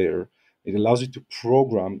layer. It allows you to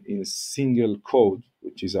program in a single code,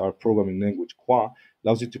 which is our programming language, Qua,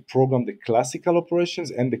 allows you to program the classical operations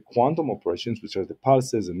and the quantum operations, which are the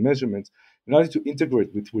pulses and measurements, in order to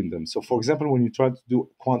integrate between them. So, for example, when you try to do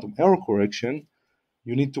quantum error correction,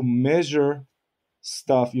 you need to measure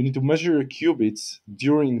stuff, you need to measure your qubits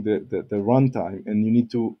during the runtime, and you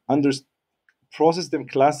need to process them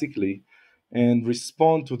classically and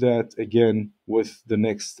respond to that again with the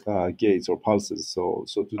next gates or pulses. So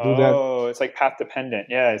to do that, Oh, it's like path dependent.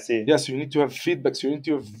 Yeah, I see. yes, you need to have feedback. So you need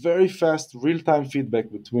to have very fast real-time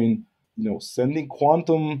feedback between, sending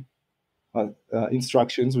quantum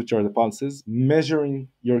instructions, which are the pulses, measuring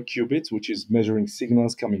your qubits, which is measuring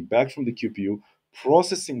signals coming back from the QPU,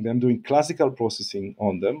 processing them, doing classical processing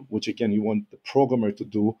on them, which again you want the programmer to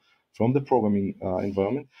do from the programming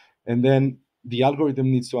environment, and then the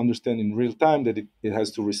algorithm needs to understand in real time that it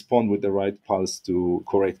has to respond with the right pulse to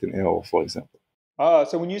correct an error, for example. Oh,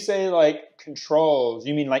 so when you say like controls,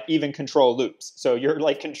 you mean like even control loops. So you're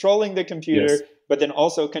like controlling the Yes. computer, but then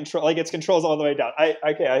also control, like it's controls all the way down.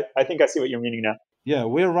 I think I see what you're meaning now. Yeah,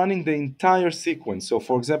 we're running the entire sequence. So,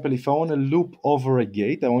 for example, if I want to loop over a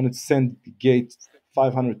gate, I want to send gate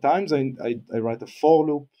 500 times. I write a for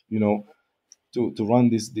loop, to run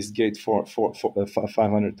this gate for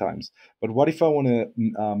 500 times. But what if I want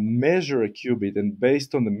to measure a qubit, and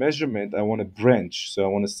based on the measurement, I want to branch. So I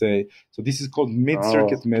want to say, so this is called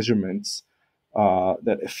mid-circuit Oh. measurements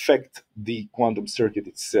that affect the quantum circuit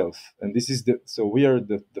itself. And this is so we are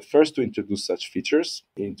the first to introduce such features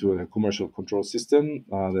into a commercial control system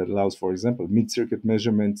that allows, for example, mid-circuit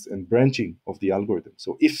measurements and branching of the algorithm.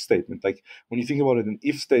 So if statement, like when you think about it, an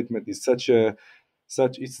if statement is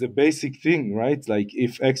it's the basic thing, right? Like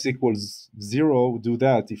if x equals 0, do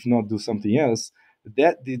that. If not, do something else.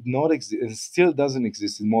 That did not exist and still doesn't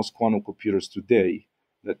exist in most quantum computers today.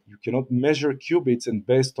 That you cannot measure qubits and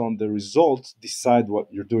based on the results decide what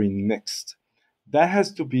you're doing next. That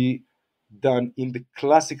has to be done in the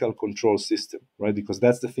classical control system, right? Because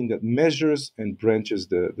that's the thing that measures and branches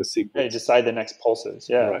the Yeah, you sequence. decide the next pulses.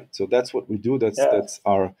 Yeah. Right. So that's what we do. That's Yeah. that's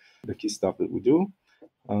our the key stuff that we do.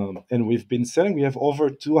 And we've been selling. We have over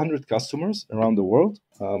 200 customers around the world,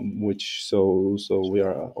 which so we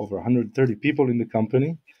are over 130 people in the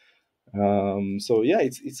company. So yeah,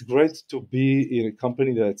 it's great to be in a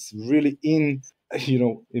company that's really in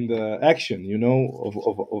the action,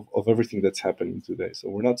 of everything that's happening today. So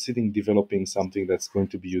we're not sitting developing something that's going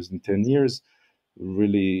to be used in 10 years. We're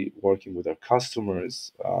really working with our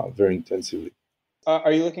customers very intensively.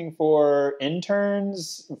 Are you looking for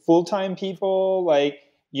interns, full-time people? Like,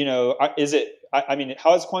 is it, I mean,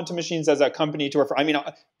 how is Quantum Machines as a company to work for? I mean,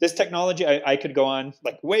 this technology, I could go on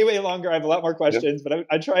like way, way longer. I have a lot more Yep. questions, but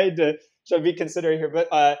I tried to be considerate here. But,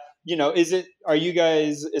 are you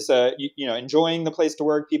guys, enjoying the place to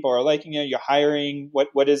work? People are liking it. You're hiring.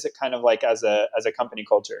 What is it kind of like as a company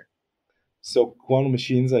culture? So quantum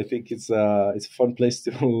machines, I think it's a fun place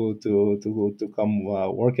to come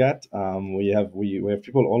work at. We have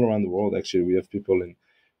people all around the world. Actually, we have people in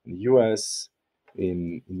the U.S.,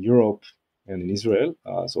 in Europe, and in Israel.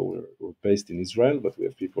 So we're based in Israel, but we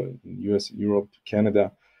have people in U.S., Europe,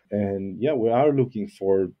 Canada, and yeah, we are looking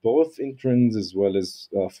for both interns as well as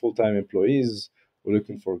full-time employees. We're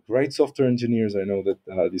looking for great software engineers. I know that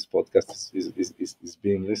this podcast is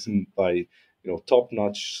being listened by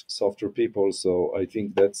top-notch software people. So I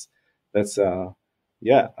think that's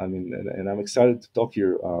yeah. I mean, and I'm excited to talk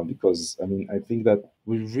here because I mean I think that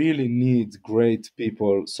we really need great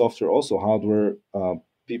people, software also hardware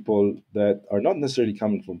people that are not necessarily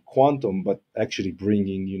coming from quantum, but actually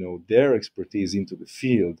bringing their expertise into the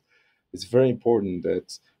field. It's very important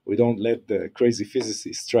that we don't let the crazy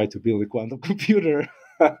physicists try to build a quantum computer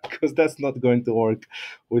because that's not going to work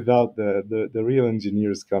without the real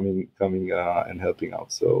engineers coming and helping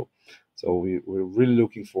out. So we're really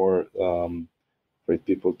looking for great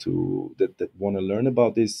people that want to learn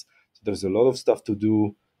about this. So there's a lot of stuff to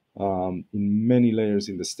do in many layers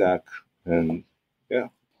in the stack, and yeah.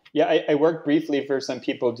 Yeah, I worked briefly for some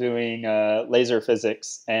people doing laser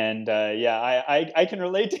physics, and I can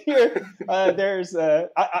relate to your.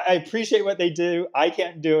 I appreciate what they do. I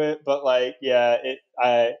can't do it, but like, yeah,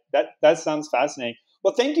 that sounds fascinating.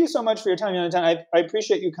 Well, thank you so much for your time, Yonatan. I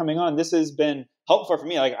appreciate you coming on. This has been helpful for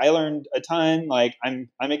me. Like, I learned a ton. Like, I'm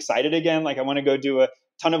excited again. Like, I want to go do a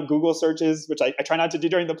ton of Google searches, which I try not to do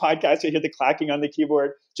during the podcast. You hear the clacking on the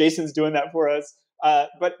keyboard. Jason's doing that for us.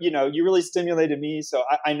 But you really stimulated me. So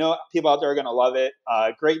I know people out there are going to love it.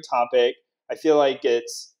 Great topic. I feel like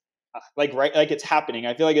it's like it's happening.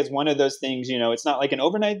 I feel like it's one of those things, it's not like an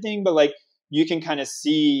overnight thing, but like you can kind of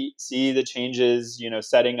see the changes,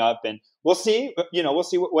 setting up, and we'll see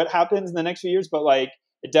what happens in the next few years. But like,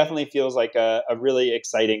 it definitely feels like a really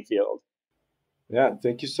exciting field. Yeah,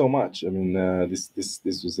 thank you so much. I mean, this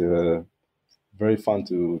was very fun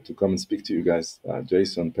to come and speak to you guys,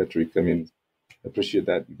 Jason, Patrick. I mean, I appreciate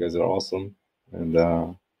that. You guys are awesome, and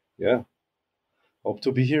yeah, hope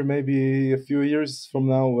to be here maybe a few years from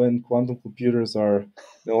now when quantum computers are,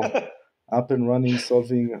 up and running,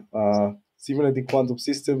 solving, simulating quantum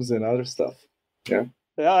systems and other stuff. Yeah.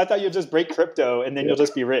 Yeah, I thought you'd just break crypto and then you'll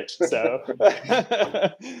just be rich. So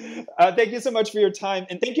thank you so much for your time.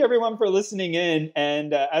 And thank you everyone for listening in.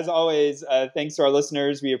 And as always, thanks to our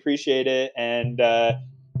listeners. We appreciate it. And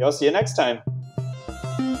I'll see you next time.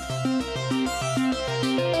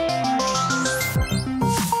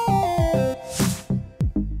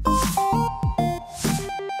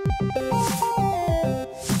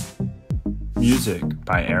 Music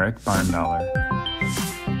by Eric Barndollar.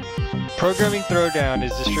 Programming Throwdown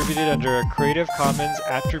is distributed under a Creative Commons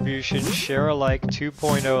Attribution Share-alike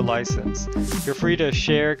 2.0 license. You're free to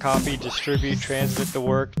share, copy, distribute, transmit the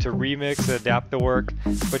work, to remix, adapt the work,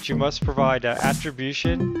 but you must provide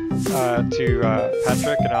attribution to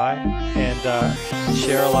Patrick and I, and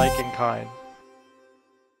share alike in kind.